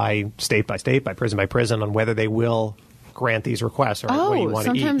varies by state, by prison, on whether they will grant these requests or what you want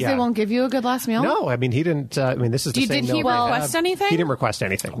to eat. Sometimes they won't give you a good last meal? No, I mean, he didn't. This is the same Did he meal they request have. anything? He didn't request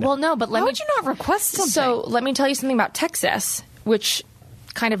anything. No. Well, no, but Why would you not request something? So let me tell you something about Texas, which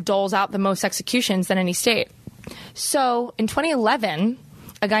kind of doles out the most executions than any state. So in 2011,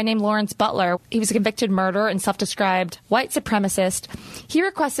 a guy named Lawrence Butler, he was a convicted murderer and self-described white supremacist. He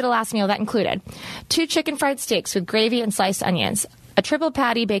requested a last meal that included 2 chicken fried steaks with gravy and sliced onions, a triple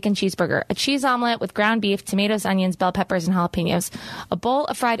patty bacon cheeseburger, a cheese omelet with ground beef, tomatoes, onions, bell peppers, and jalapenos, a bowl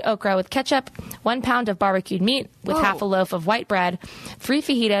of fried okra with ketchup, 1 pound of barbecued meat with half a loaf of white bread, 3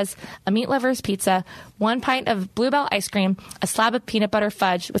 fajitas, a meat lover's pizza, 1 pint of Bluebell ice cream, a slab of peanut butter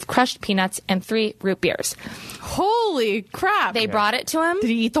fudge with crushed peanuts, and 3 root beers. Holy crap. They brought it to him.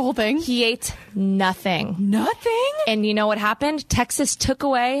 Did he eat the whole thing? He ate nothing. Nothing? And you know what happened? Texas took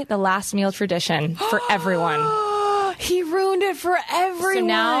away the last meal tradition for everyone. He ruined it for everyone. So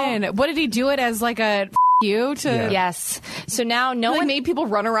now, what did he do it as like a you to yes. So now no one made people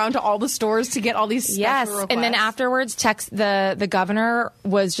run around to all the stores to get all these special requests. And then afterwards, the governor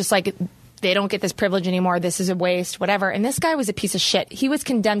was just like, they don't get this privilege anymore. This is a waste, whatever. And this guy was a piece of shit. He was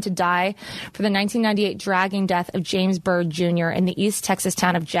condemned to die for the 1998 dragging death of James Byrd Jr. in the East Texas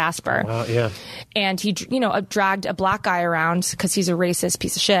town of Jasper. Yeah. And he, dragged a black guy around because he's a racist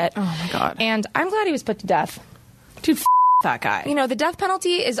piece of shit. Oh my God. And I'm glad he was put to death. Dude, that guy. The death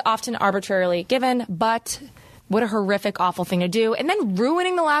penalty is often arbitrarily given, but what a horrific, awful thing to do. And then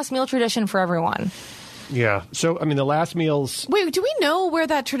ruining the last meal tradition for everyone. Yeah. So, I mean, the last meals... Wait, do we know where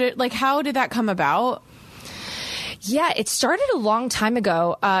that how did that come about? Yeah, it started a long time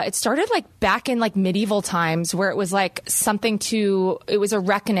ago. It started back in medieval times where it was something it was a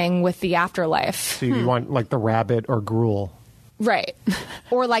reckoning with the afterlife. So you want the rabbit or gruel. Right.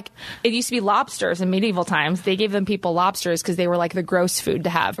 Or it used to be lobsters in medieval times. They gave them people lobsters because they were the gross food to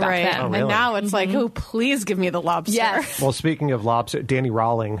have back then. Oh, really? And now it's oh, please give me the lobster. Yes. Well, speaking of lobster, Danny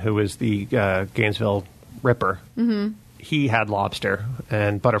Rawling, who is the Gainesville Ripper, he had lobster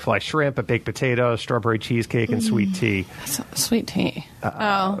and butterfly shrimp, a baked potato, strawberry cheesecake, and sweet tea. Sweet tea.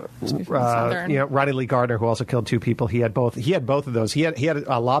 Ronnie Lee Gardner, who also killed 2 people, he had both. He had both of those. He had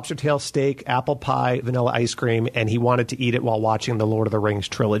a lobster tail steak, apple pie, vanilla ice cream, and he wanted to eat it while watching the Lord of the Rings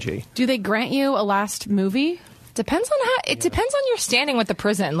trilogy. Do they grant you a last movie? Depends on your standing with the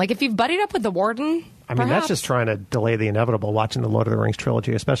prison. If you've buddied up with the warden. I mean, that's just trying to delay the inevitable, watching the Lord of the Rings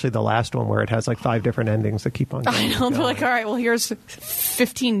trilogy, especially the last one where it has 5 different endings that keep on going. I know. They're all right, well, here's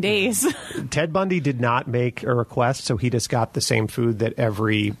 15 days. Ted Bundy did not make a request, so he just got the same food that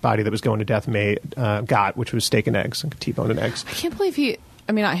everybody that was going to death got, which was steak and eggs, T-bone and eggs. I can't believe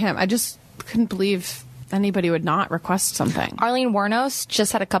not him. I just couldn't believe anybody would not request something. Arlene Warnos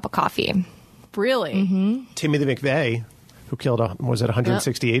just had a cup of coffee. Really? Mm-hmm. Timothy McVeigh, who killed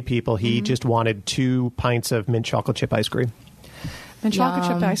 168 people, he just wanted 2 pints of mint chocolate chip ice cream. Mint chocolate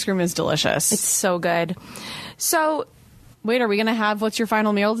chip ice cream is delicious. It's so good. So, wait, are we going to have what's your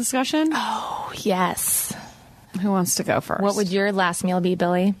final meal discussion? Oh, yes. Who wants to go first? What would your last meal be,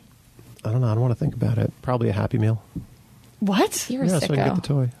 Billy? I don't know. I don't want to think about it. Probably a Happy Meal. What? You're a so I sicko. can get the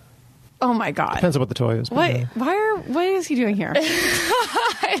toy. Oh my God. Depends on what the toy is. What is he doing here?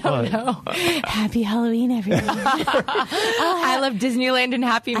 I don't know. Happy Halloween, everyone. I love Disneyland and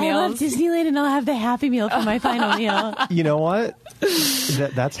Happy Meals. I love Disneyland and I'll have the Happy Meal for my final meal. You know what?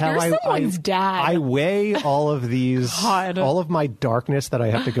 That's how You're someone's dad. I weigh all of these, all of my darkness that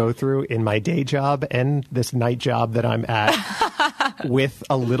I have to go through in my day job and this night job that I'm at with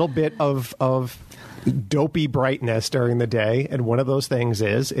a little bit of dopey brightness during the day, and one of those things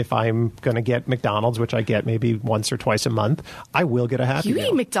is if I'm going to get McDonald's, which I get maybe once or twice a month, I will get a Happy Meal. You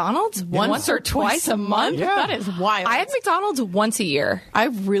eat McDonald's once or twice a month? Yeah. That is wild. I have McDonald's once a year. I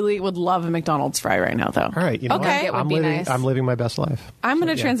really would love a McDonald's fry right now, though. All right, you know Okay. what? It would be nice. I'm living my best life. I'm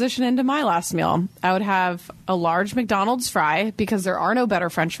going to transition into my last meal. I would have a large McDonald's fry because there are no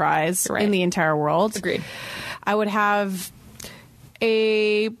better French fries in the entire world. Agreed. I would have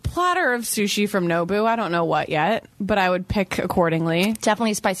a platter of sushi from Nobu. I don't know what yet, but I would pick accordingly.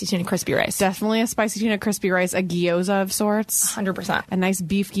 Definitely a spicy tuna crispy rice. Definitely a spicy tuna crispy rice, a gyoza of sorts. 100%. A nice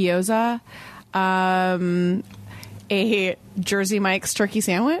beef gyoza. A Jersey Mike's turkey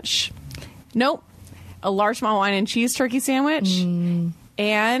sandwich. Nope. A large small wine and cheese turkey sandwich.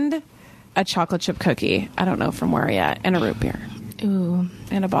 And a chocolate chip cookie. I don't know from where yet. And a root beer. Ooh.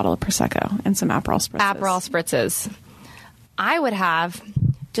 And a bottle of Prosecco. And some Aperol spritzes. Aperol spritzes. I would have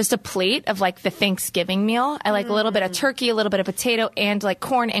just a plate of the Thanksgiving meal. I like a little bit of turkey, a little bit of potato, and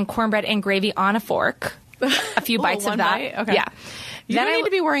corn and cornbread and gravy on a fork. A few bites of that. Bite? Okay. Yeah. You don't need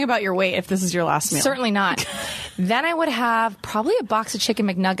to be worrying about your weight if this is your last meal. Certainly not. Then I would have probably a box of chicken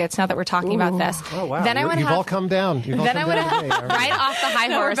McNuggets. Now that we're talking about this, Oh wow! Then You've all come down. Then I would have right off the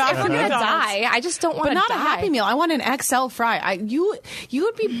high horse. If we're gonna die, I just don't want to die. But not a Happy Meal. I want an XL fry. You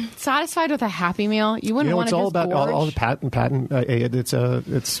would be satisfied with a Happy Meal. You wouldn't want it's to all about gorge. all the patent.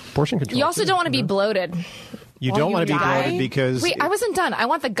 It's portion control. You also don't want to be bloated. You don't want to be bloated because... Wait, I wasn't done. I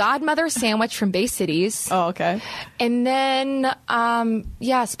want the Godmother sandwich from Bay Cities. Oh, okay. And then,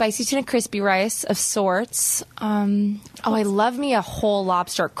 spicy tuna crispy rice of sorts. I love me a whole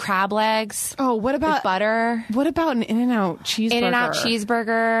lobster. Crab legs. Oh, what about... with butter. What about an In-N-Out cheeseburger? In-N-Out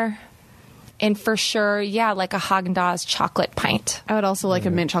cheeseburger. And for sure, a Haagen-Dazs chocolate pint. I would also like a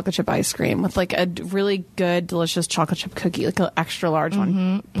mint chocolate chip ice cream with a really good, delicious chocolate chip cookie, an extra large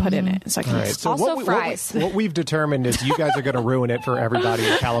one, put in it. So I can All right. So also fries. What we've determined is you guys are going to ruin it for everybody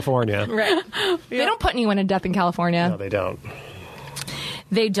in California. Right. They don't put anyone to death in California. No, they don't.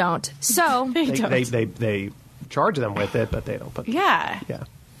 They don't. So They charge them with it, but they don't put. Yeah. Yeah.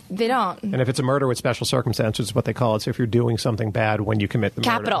 They don't. And if it's a murder with special circumstances, is what they call it. So if you're doing something bad when you commit the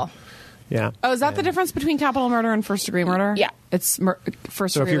Capital. murder. Yeah. Oh, is that the difference between capital murder and first-degree murder? Yeah. It's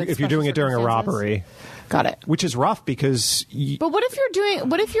first So degree. if you're doing it during a robbery. Got it. Which is rough because... But what if you're doing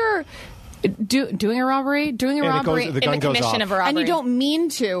a robbery, the gun goes off. Of a robbery. and you don't mean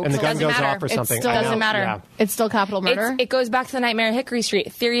to, And the gun goes matter. off or something. It still doesn't matter. Yeah. It's still capital murder? It goes back to the Nightmare on Hickory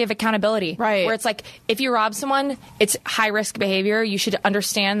Street theory of accountability. Right. Where it's like, if you rob someone, it's high-risk behavior. You should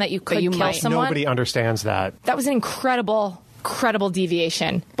understand that you could kill someone. Nobody understands that. That was an incredible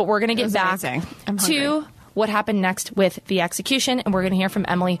deviation. But we're going to get back to what happened next with the execution, and we're going to hear from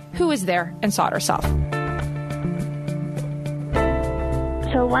Emily, who was there and saw it herself.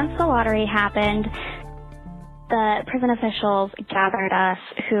 So once the lottery happened, the prison officials gathered us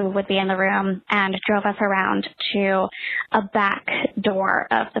who would be in the room and drove us around to a back door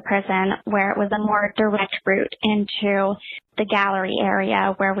of the prison where it was a more direct route into the gallery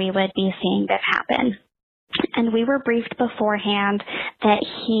area where we would be seeing this happen. And we were briefed beforehand that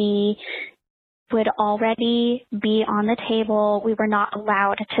he would already be on the table. We were not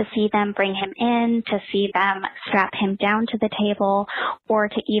allowed to see them bring him in, to see them strap him down to the table, or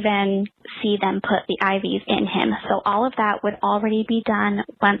to even see them put the IVs in him. So all of that would already be done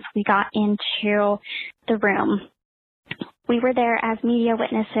once we got into the room. We were there as media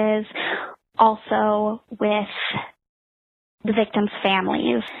witnesses, also with the victims'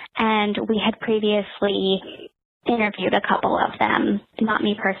 families, and we had previously interviewed a couple of them, not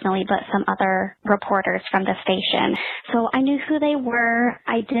me personally, but some other reporters from the station. So I knew who they were.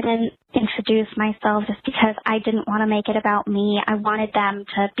 I didn't introduce myself just because I didn't want to make it about me. I wanted them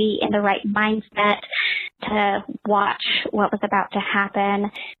to be in the right mindset to watch what was about to happen.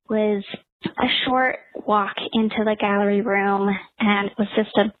 It was a short walk into the gallery room, and it was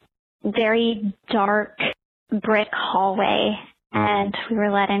just a very dark brick hallway, and we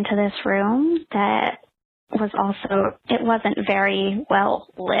were led into this room that it wasn't very well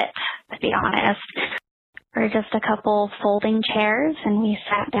lit, to be honest. There were just a couple folding chairs, and we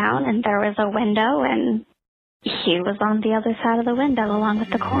sat down, and there was a window, and he was on the other side of the window along with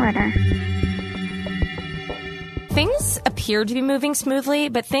the coroner. Things appeared to be moving smoothly,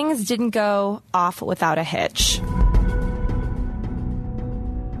 but things didn't go off without a hitch.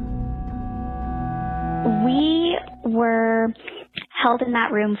 We were held in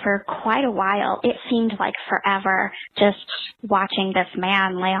that room for quite a while. It seemed like forever just watching this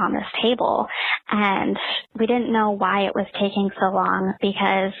man lay on this table. And we didn't know why it was taking so long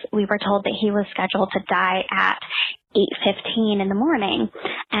because we were told that he was scheduled to die at 8:15 in the morning.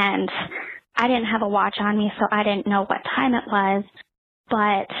 And I didn't have a watch on me, so I didn't know what time it was.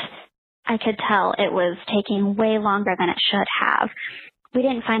 But I could tell it was taking way longer than it should have. We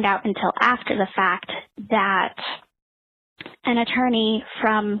didn't find out until after the fact that an attorney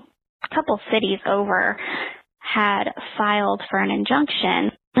from a couple cities over had filed for an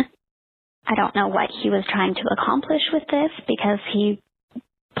injunction. I don't know what he was trying to accomplish with this because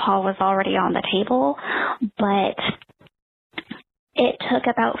Paul was already on the table, but it took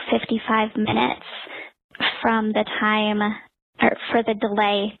about 55 minutes from the time, or for the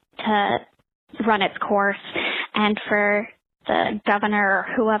delay to run its course, and for the governor or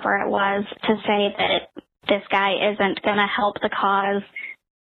whoever it was to say that this guy isn't going to help the cause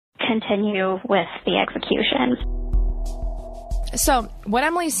continue with the execution. So what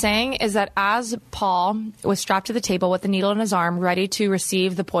Emily's saying is that as Paul was strapped to the table with the needle in his arm, ready to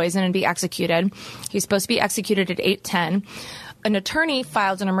receive the poison and be executed, he's supposed to be executed at 8:10. An attorney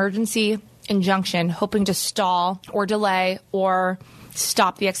filed an emergency injunction hoping to stall or delay or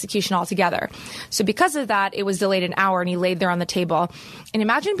stop the execution altogether. So because of that, it was delayed an hour and he laid there on the table. And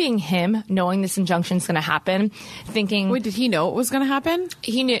imagine being him, knowing this injunction's going to happen, thinking... Wait, did he know it was going to happen?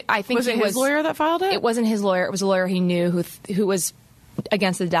 He knew. I think was it his lawyer that filed it? It wasn't his lawyer. It was a lawyer he knew who was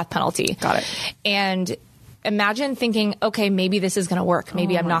against the death penalty. Got it. And imagine thinking, okay, maybe this is going to work.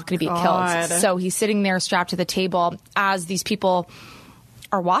 Maybe I'm not going to be killed. So he's sitting there strapped to the table as these people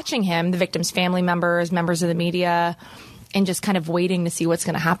are watching him, the victim's family members, members of the media, and just kind of waiting to see what's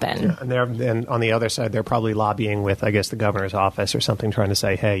going to happen. Yeah, and on the other side, they're probably lobbying with, I guess, the governor's office or something, trying to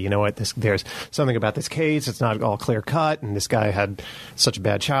say, hey, you know what, there's something about this case. It's not all clear cut, and this guy had such a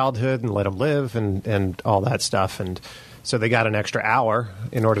bad childhood, and let him live, and all that stuff. And so they got an extra hour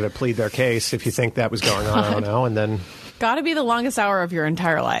in order to plead their case, if you think that was going on, I don't know. And then... Got to be the longest hour of your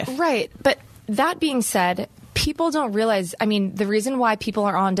entire life. Right. But that being said... People don't realize, I mean, the reason why people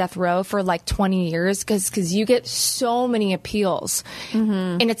are on death row for like 20 years because you get so many appeals.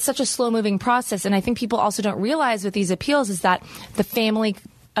 Mm-hmm. And it's such a slow-moving process. And I think people also don't realize with these appeals is that the family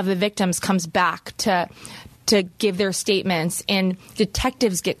of the victims comes back to to give their statements, and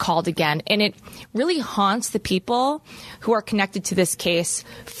detectives get called again. And it really haunts the people who are connected to this case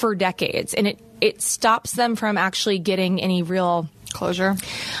for decades. And it stops them from actually getting any real closure.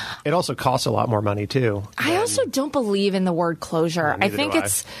 It also costs a lot more money, too. I also don't believe in the word closure. I think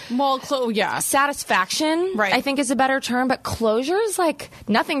it's satisfaction. Right. I think is a better term, but closure is like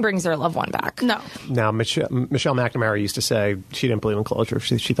nothing brings their loved one back. No. Now, Michelle McNamara used to say she didn't believe in closure.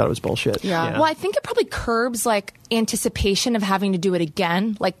 She thought it was bullshit. Yeah. Well, I think it probably curbs like anticipation of having to do it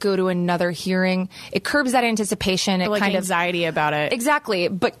again, like go to another hearing. It curbs that anticipation. It like kind anxiety about it. Exactly.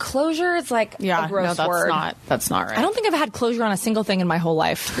 But closure is like a gross word. That's not right. I don't think I've had closure on a single thing in my whole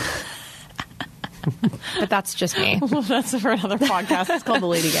life. But that's just me. Well, that's for another podcast. It's called The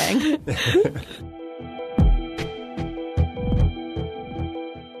Lady Gang.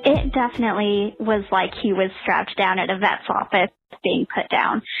 It definitely was like he was strapped down at a vet's office being put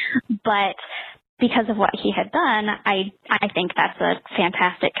down. But because of what he had done, I think that's a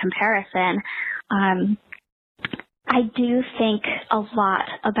fantastic comparison. I do think a lot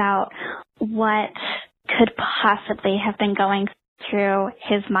about what could possibly have been going through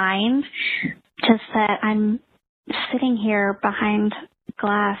his mind. Just that I'm sitting here behind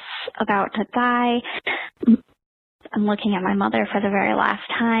glass about to die. I'm looking at my mother for the very last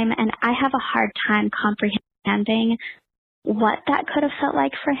time, and I have a hard time comprehending what that could have felt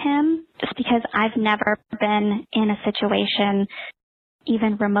like for him, just because I've never been in a situation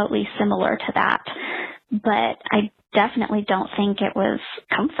even remotely similar to that. But I definitely don't think it was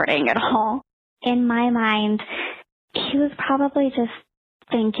comforting at all. In my mind, he was probably just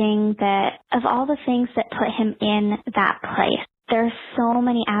thinking that of all the things that put him in that place, there's so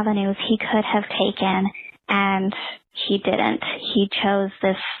many avenues he could have taken, and he didn't. He chose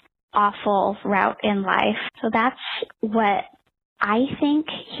this awful route in life. So that's what I think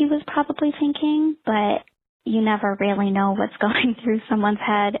he was probably thinking, but you never really know what's going through someone's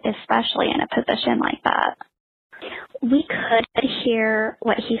head, especially in a position like that. We could hear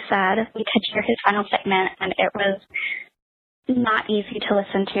what he said. We could hear his final statement, and it was not easy to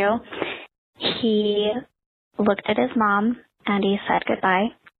listen to. He looked at his mom, and he said goodbye.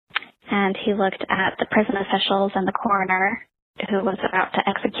 And he looked at the prison officials and the coroner who was about to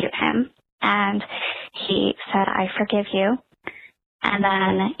execute him. And he said, I forgive you. And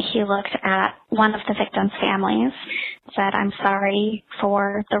then he looked at one of the victims' families, said, I'm sorry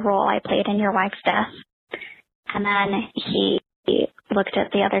for the role I played in your wife's death. And then he looked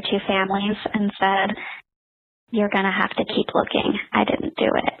at the other two families and said, you're going to have to keep looking. I didn't do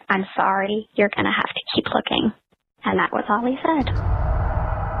it. I'm sorry. You're going to have to keep looking. And that was all he said.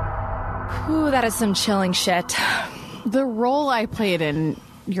 Ooh, that is some chilling shit. The role I played in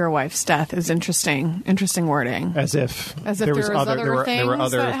your wife's death is interesting. Interesting wording. As if there were other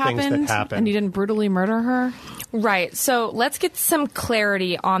things that happened, and you didn't brutally murder her? Right. So let's get some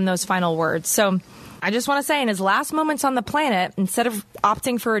clarity on those final words. So I just want to say, in his last moments on the planet, instead of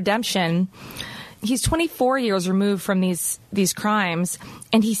opting for redemption, he's 24 years removed from these crimes,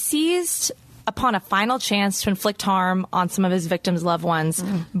 and he seized upon a final chance to inflict harm on some of his victims' loved ones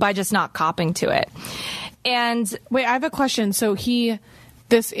by just not copping to it. And wait, I have a question. So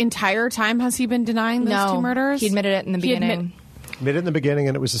this entire time, has he been denying those two murders? He admitted it in the beginning. Admitted in the beginning,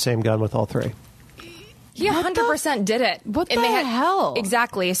 and it was the same gun with all three. He 100% did it. What the hell?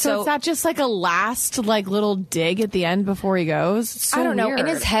 Exactly. So is that just like a last little dig at the end before he goes? So I don't know. weird. In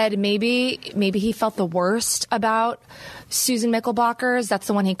his head, maybe he felt the worst about Susan Michelbacher's. That's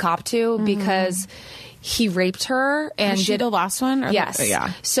the one he copped to because he raped her. And was she the last one? Yes.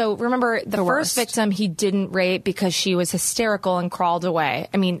 Yeah. So remember, the first victim he didn't rape because she was hysterical and crawled away.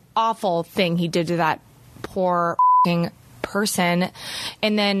 I mean, awful thing he did to that poor person.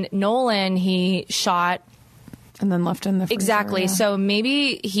 And then Nolan, he shot and then left in the freezer. Exactly. Yeah. So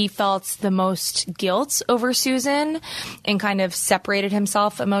maybe he felt the most guilt over Susan and kind of separated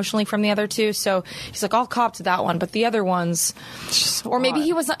himself emotionally from the other two. So he's like, I'll cop to that one, but the other ones, or maybe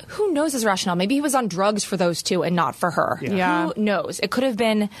he was, who knows his rationale? Maybe he was on drugs for those two and not for her. Yeah. Who knows? It could have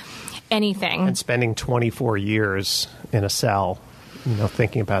been anything. And spending 24 years in a cell,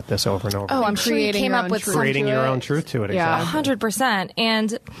 thinking about this over and over. Oh, I'm sure he came up with creating your own truth to it. Yeah, exactly. 100%.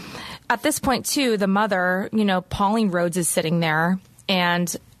 And at this point, too, the mother, Pauline Rhoades is sitting there,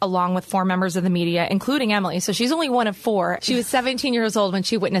 and along with 4 members of the media, including Emily. So she's only one of 4. She was 17 years old when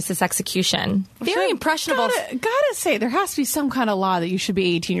she witnessed this execution. Very impressionable. Gotta say, there has to be some kind of law that you should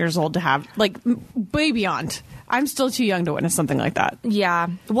be 18 years old to have, way beyond. I'm still too young to witness something like that. Yeah.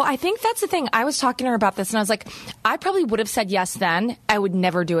 Well, I think that's the thing. I was talking to her about this, and I was like, I probably would have said yes then. I would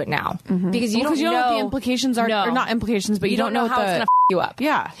never do it now. Because you don't know what the implications are. No. Or not implications, but you don't know how it's going to f*** you up.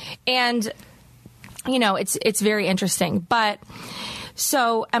 Yeah. And it's very interesting. But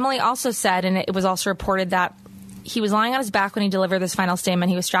so Emily also said, and it was also reported that he was lying on his back when he delivered this final statement.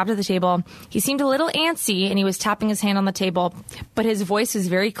 He was strapped to the table. He seemed a little antsy, and he was tapping his hand on the table, but his voice was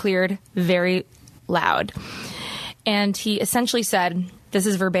very cleared, very loud. And he essentially said, this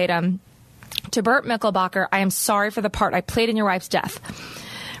is verbatim, to Burt Mickelbacher, I am sorry for the part I played in your wife's death.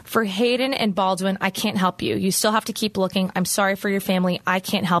 For Hayden and Baldwin, I can't help you. You still have to keep looking. I'm sorry for your family. I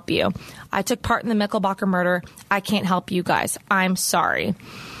can't help you. I took part in the Mickelbacher murder. I can't help you guys. I'm sorry.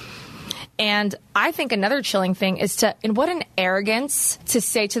 And I think another chilling thing is and what an arrogance to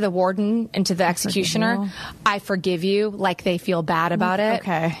say to the warden and to the executioner, I forgive you, like they feel bad about it.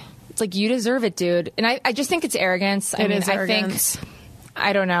 Okay. It's like, you deserve it, dude. And I just think it's arrogance. It is arrogance.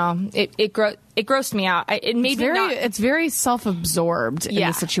 I don't know. It grossed me out. It made me not. It's very self-absorbed in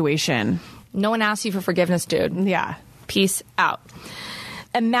the situation. No one asks you for forgiveness, dude. Yeah. Peace out.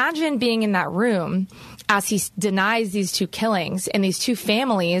 Imagine being in that room as he denies these two killings, and these two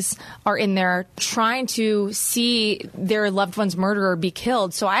families are in there trying to see their loved one's murderer be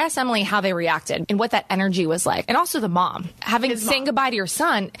killed. So I asked Emily how they reacted and what that energy was like. And also the mom. Saying goodbye to your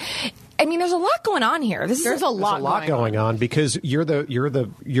son. I mean, there's a lot going on here. There's a lot going on because your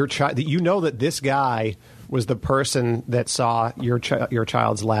child. You know that this guy was the person that saw your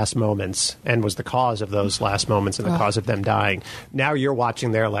child's last moments and was the cause of those last moments and the cause of them dying. Now you're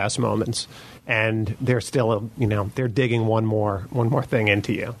watching their last moments, and they're still, they're digging one more thing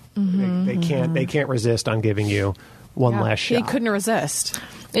into you. Mm-hmm. They can't resist on giving you one last shot. He couldn't resist.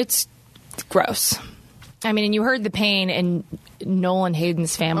 It's gross. I mean, and you heard the pain in Nolan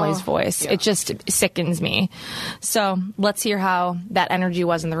Hayden's family's voice. Yeah. It just sickens me. So let's hear how that energy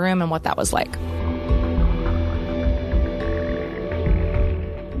was in the room and what that was like.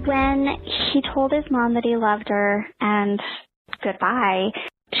 When he told his mom that he loved her and goodbye,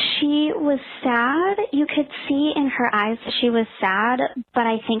 she was sad. You could see in her eyes that she was sad, but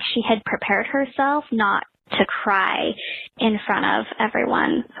I think she had prepared herself not to cry in front of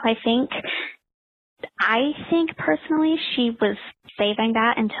everyone. So I think personally she was saving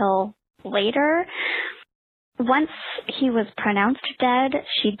that until later. Once he was pronounced dead,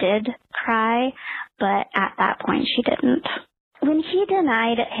 she did cry, but at that point she didn't. When he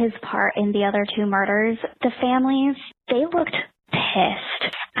denied his part in the other two murders, the families, they looked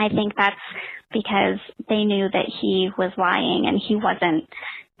pissed. I think that's because they knew that he was lying and he wasn't,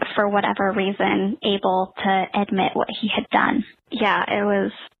 for whatever reason, able to admit what he had done. Yeah, it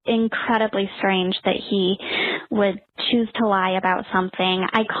was incredibly strange that he would choose to lie about something.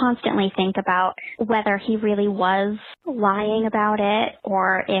 I constantly think about whether he really was lying about it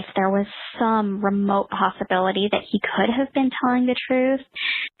or if there was some remote possibility that he could have been telling the truth.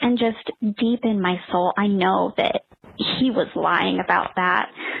 And just deep in my soul, I know that he was lying about that,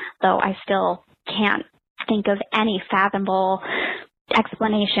 though I still can't think of any fathomable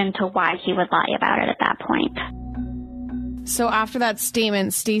explanation to why he would lie about it at that point. So after that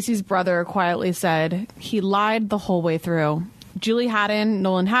statement, Stacy's brother quietly said he lied the whole way through. Julie Haddon,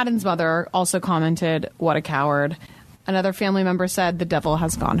 Nolan Haddon's mother, also commented, "What a coward." Another family member said, "The devil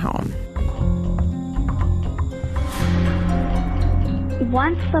has gone home."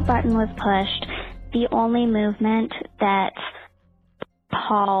 Once the button was pushed, the only movement that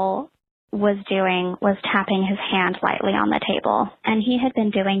Paul was doing was tapping his hand lightly on the table. And he had been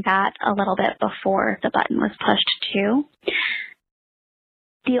doing that a little bit before the button was pushed too.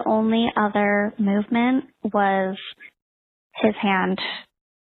 The only other movement was his hand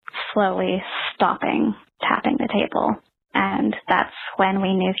slowly stopping, tapping the table. And that's when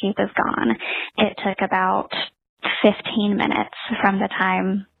we knew he was gone. It took about 15 minutes from the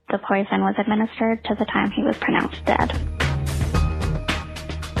time the poison was administered to the time he was pronounced dead.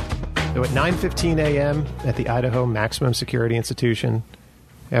 So at 9:15 a.m. at the Idaho Maximum Security Institution,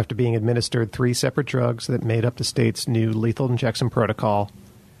 after being administered 3 separate drugs that made up the state's new lethal injection protocol,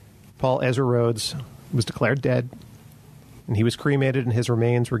 Paul Ezra Rhoades was declared dead, and he was cremated and his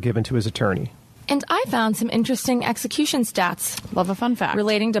remains were given to his attorney. And I found some interesting execution stats. Love a fun fact.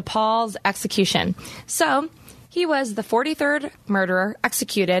 Relating to Paul's execution. So, he was the 43rd murderer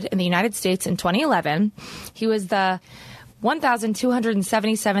executed in the United States in 2011. He was the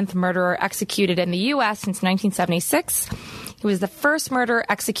 1,277th murderer executed in the U.S. since 1976. He was the first murderer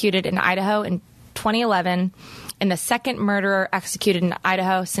executed in Idaho in 2011 and the second murderer executed in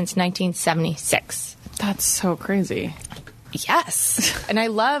Idaho since 1976. That's so crazy. Yes. And I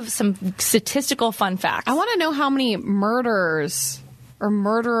love some statistical fun facts. I want to know how many murderers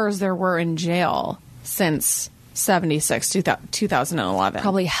there were in jail since 76, 2011.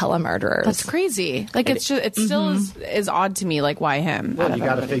 Probably hella murderers. That's crazy. Like, it's just, it still is odd to me, like, why him? Well, you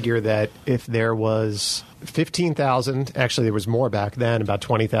got to figure that if there was 15,000, actually there was more back then, about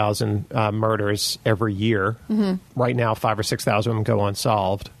 20,000 murders every year. Right now, 5,000 or 6,000 of them go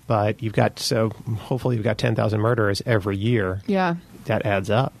unsolved. But hopefully you've got 10,000 murderers every year. Yeah. That adds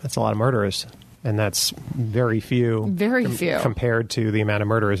up. That's a lot of murderers. And that's very few. Very few. Compared to the amount of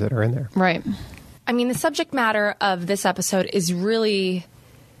murderers that are in there. Right. I mean, the subject matter of this episode is really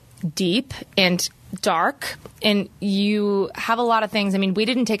deep and dark, and you have a lot of things. I mean, we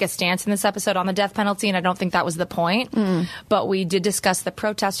didn't take a stance in this episode on the death penalty, and I don't think that was the point. But we did discuss the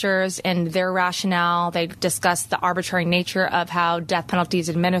protesters and their rationale. They discussed the arbitrary nature of how death penalty is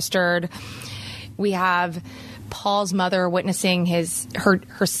administered. We have Paul's mother witnessing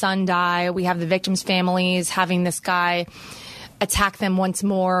her son die. We have the victims' families having this guy attack them once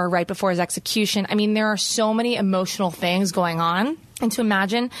more right before his execution. I mean, there are so many emotional things going on. And to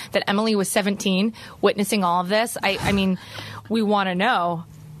imagine that Emily was 17 witnessing all of this, I mean, we want to know,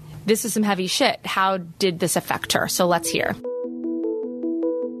 this is some heavy shit. How did this affect her? So let's hear.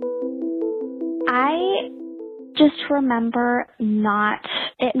 I just remember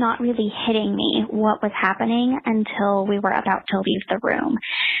it not really hitting me what was happening until we were about to leave the room.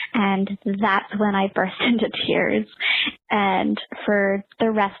 And that's when I burst into tears. And for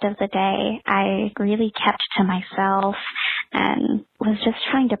the rest of the day, I really kept to myself and was just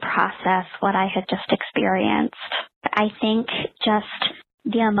trying to process what I had just experienced. I think just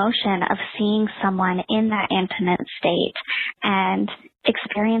the emotion of seeing someone in that intimate state and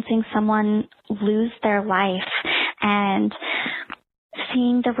experiencing someone lose their life and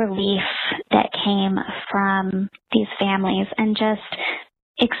seeing the relief that came from these families and just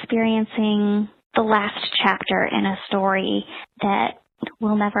experiencing the last chapter in a story that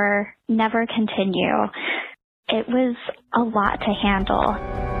will never continue. It was a lot to handle.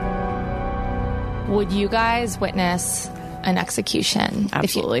 Would you guys witness an execution?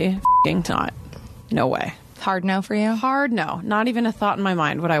 Absolutely not. No way. Hard no for you? Hard no. Not even a thought in my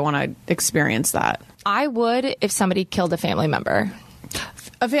mind would I want to experience that. I would if somebody killed a family member.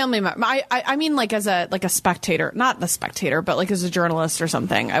 A family member. I mean, like as a spectator, not the spectator, but like as a journalist or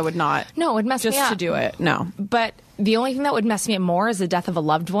something. I would not. No, it would mess me up. Just to do it. No. But the only thing that would mess me up more is the death of a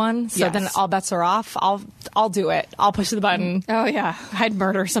loved one. So then all bets are off. I'll do it. I'll push the button. Oh yeah, I'd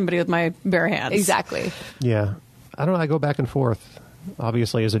murder somebody with my bare hands. Exactly. Yeah, I don't know. I go back and forth.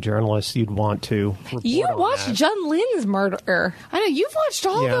 Obviously, as a journalist, you'd want to. You watched John Lynn's murder. I know you've watched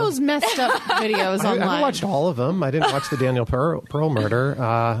all those messed up videos online. I watched all of them. I didn't watch the Daniel Pearl murder.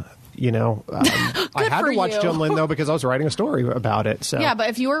 I had to watch John Lynn though because I was writing a story about it. So yeah,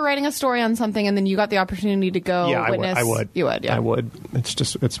 but if you were writing a story on something and then you got the opportunity to go witness, I would. You would. Yeah, I would.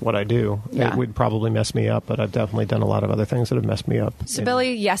 It's what I do. Yeah. It would probably mess me up, but I've definitely done a lot of other things that have messed me up. So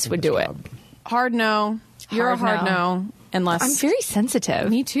Billy, yes, would do it. Hard no. You're a hard no. Unless I'm very sensitive.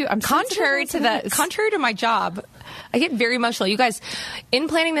 Me too. I'm contrary to my job. I get very emotional. You guys, in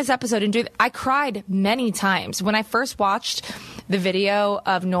planning this episode I cried many times when I first watched the video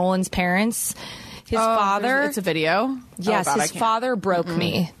of Nolan's parents. His father. It's a video. Yes, his father broke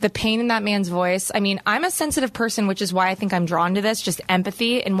me. The pain in that man's voice. I mean, I'm a sensitive person, which is why I think I'm drawn to this. Just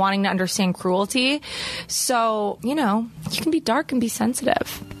empathy and wanting to understand cruelty. So you can be dark and be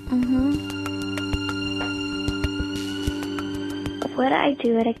sensitive. Would I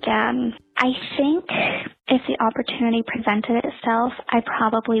do it again? I think if the opportunity presented itself, I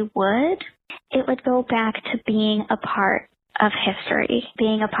probably would. It would go back to being a part of history,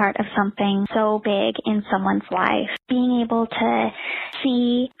 being a part of something so big in someone's life, being able to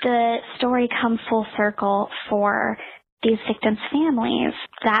see the story come full circle for these victims' families.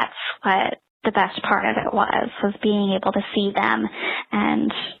 That's what the best part of it was being able to see them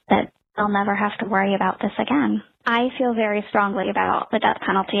and that they'll never have to worry about this again. I feel very strongly about the death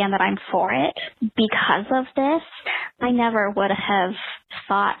penalty and that I'm for it. Because of this, I never would have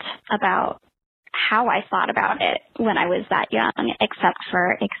thought about how I thought about it when I was that young, except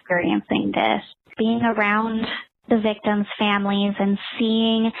for experiencing this. Being around the victims' families and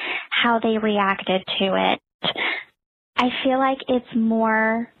seeing how they reacted to it, I feel like it's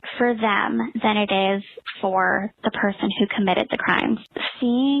more for them than it is for the person who committed the crimes.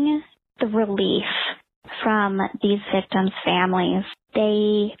 Seeing the relief from these victims' families,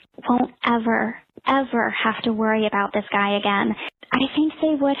 they won't ever have to worry about this guy again. I think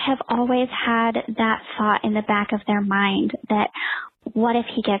they would have always had that thought in the back of their mind that what if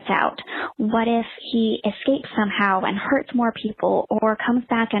he gets out? What if he escapes somehow and hurts more people or comes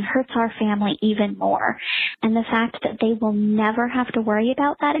back and hurts our family even more? And the fact that they will never have to worry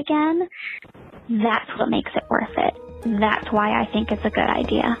about that again, That's what makes it worth it. That's why I think it's a good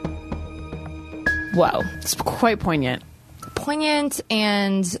idea. Whoa. It's quite poignant. Poignant,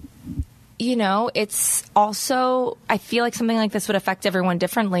 and it's also, I feel like something like this would affect everyone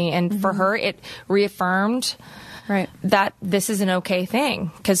differently. And for her, it reaffirmed that this is an okay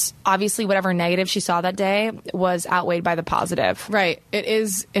thing, because obviously whatever negative she saw that day was outweighed by the positive. Right. It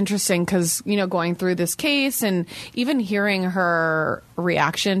is interesting because, going through this case and even hearing her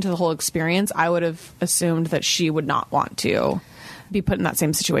reaction to the whole experience, I would have assumed that she would not want to be put in that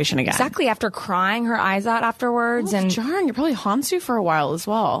same situation again. Exactly. After crying her eyes out afterwards. And jarring. It probably haunts you for a while as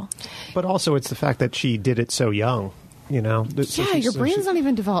well. But also it's the fact that she did it so young. Your brain's not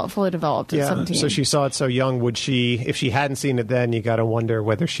even fully developed at 17. So she saw it so young. Would she, if she hadn't seen it then, you got to wonder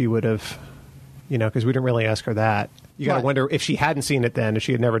whether she would have, because we didn't really ask her that. You got to wonder if she hadn't seen it then, if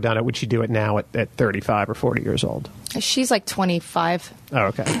she had never done it, would she do it now at 35 or 40 years old? She's like 25. Oh,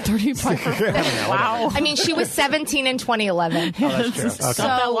 okay. 35. Wow. I mean, she was 17 in 2011. Oh, that's true. Okay. Not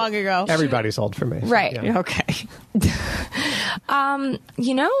that long ago. Everybody's old for me. So, right. Yeah. Okay.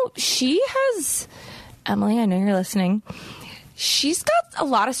 She has... Emily, I know you're listening. She's got a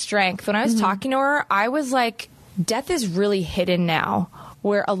lot of strength. When I was talking to her, I was like, death is really hidden now.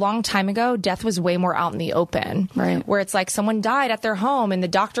 Where a long time ago, death was way more out in the open. Right. Where it's like someone died at their home and the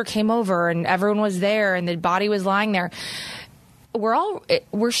doctor came over and everyone was there and the body was lying there.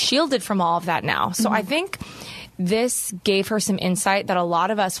 We're shielded from all of that now. So I think this gave her some insight that a lot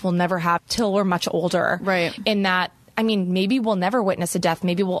of us will never have till we're much older. Right. In that, I mean, maybe we'll never witness a death.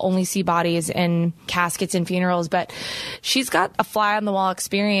 Maybe we'll only see bodies in caskets and funerals. But she's got a fly-on-the-wall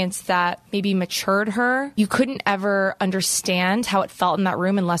experience that maybe matured her. You couldn't ever understand how it felt in that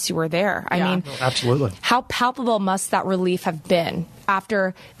room unless you were there. I mean, absolutely. How palpable must that relief have been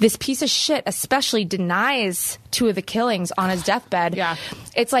after this piece of shit especially denies 2 of the killings on his deathbed? Yeah.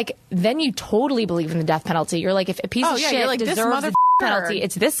 It's like, then you totally believe in the death penalty. You're like, if a piece of shit deserves the penalty,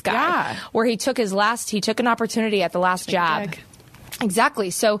 it's this guy. Yeah. Where he took an opportunity at the last jab.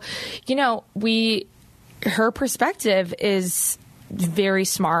 Exactly. So, her perspective is very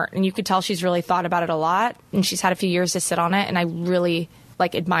smart, and you could tell she's really thought about it a lot, and she's had a few years to sit on it, and I really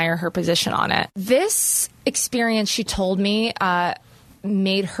admire her position on it. This experience, she told me,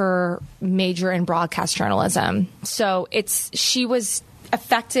 made her major in broadcast journalism. So she was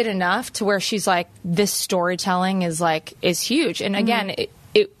affected enough to where she's like, this storytelling is huge. And again,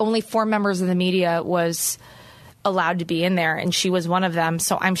 it only 4 members of the media was allowed to be in there, and she was one of them.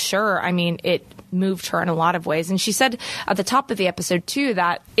 So I'm sure, it moved her in a lot of ways. And she said at the top of the episode too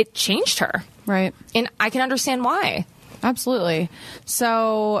that it changed her. Right. And I can understand why. Absolutely.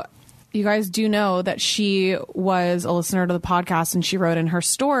 So you guys do know that she was a listener to the podcast and she wrote in her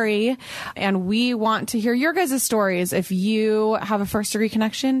story, and we want to hear your guys' stories. If you have a first-degree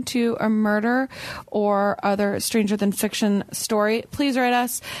connection to a murder or other stranger than fiction story, please write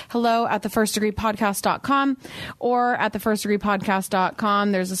us hello@thefirstdegreepodcast.com or at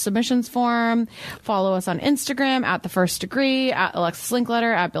thefirstdegreepodcast.com. There's a submissions form. Follow us on Instagram at @thefirstdegree, at Alexis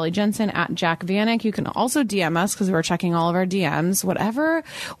Linkletter, at Billy Jensen, at Jack Vanek. You can also DM us because we're checking all of our DMs. Whatever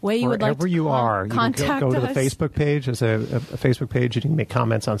way you would like Wherever to you are, you can go to the us. Facebook page. There's a Facebook page. You can make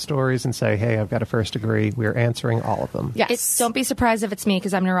comments on stories and say, hey, I've got a first degree. We're answering all of them. Yes. Don't be surprised if it's me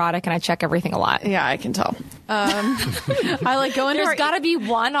because I'm neurotic and I check everything a lot. Yeah, I can tell. I go into There's got to be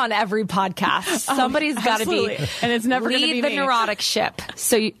one on every podcast. Somebody's got to be. And it's never going to be the me. neurotic ship.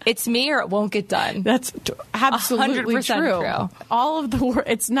 So it's me or it won't get done. That's absolutely 100% true. All of the work,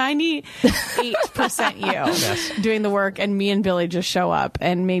 it's 98% you doing the work, and me and Billy just show up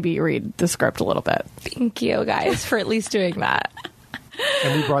and maybe read the script a little bit. Thank you, guys, for at least doing that.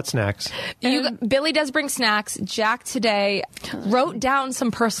 And we brought snacks. Billy does bring snacks. Jack today wrote down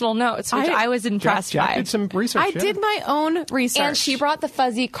some personal notes, which I was impressed Jack by. did some research. I did my own research. And she brought the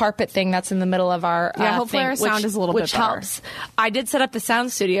fuzzy carpet thing that's in the middle of our hopefully thing, our sound is a little bit which better. helps. I did set up the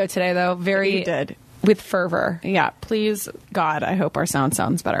sound studio today, though. You did. With fervor. Yeah, please, God, I hope our sound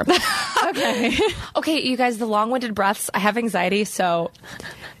sounds better. Okay. Okay, you guys, the long-winded breaths, I have anxiety, so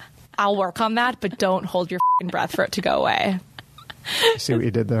I'll work on that, but don't hold your f***ing breath for it to go away. See what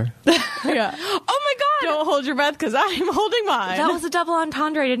you did there? Yeah. Oh my God! Don't hold your breath because I'm holding mine. That was a double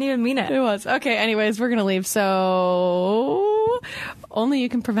entendre. I didn't even mean it. It was. Okay, anyways, we're going to leave. So only you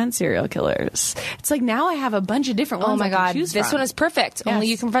can prevent serial killers. It's like now I have a bunch of different ones. Oh my I can God. choose This from. one is perfect. Yes. Only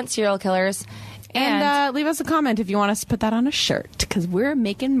you can prevent serial killers. And leave us a comment if you want us to put that on a shirt because we're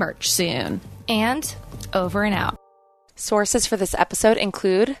making merch soon. And over and out. Sources for this episode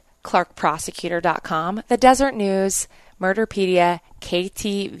include ClarkProsecutor.com, The Desert News, Murderpedia,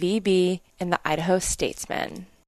 KTVB, and the Idaho Statesman.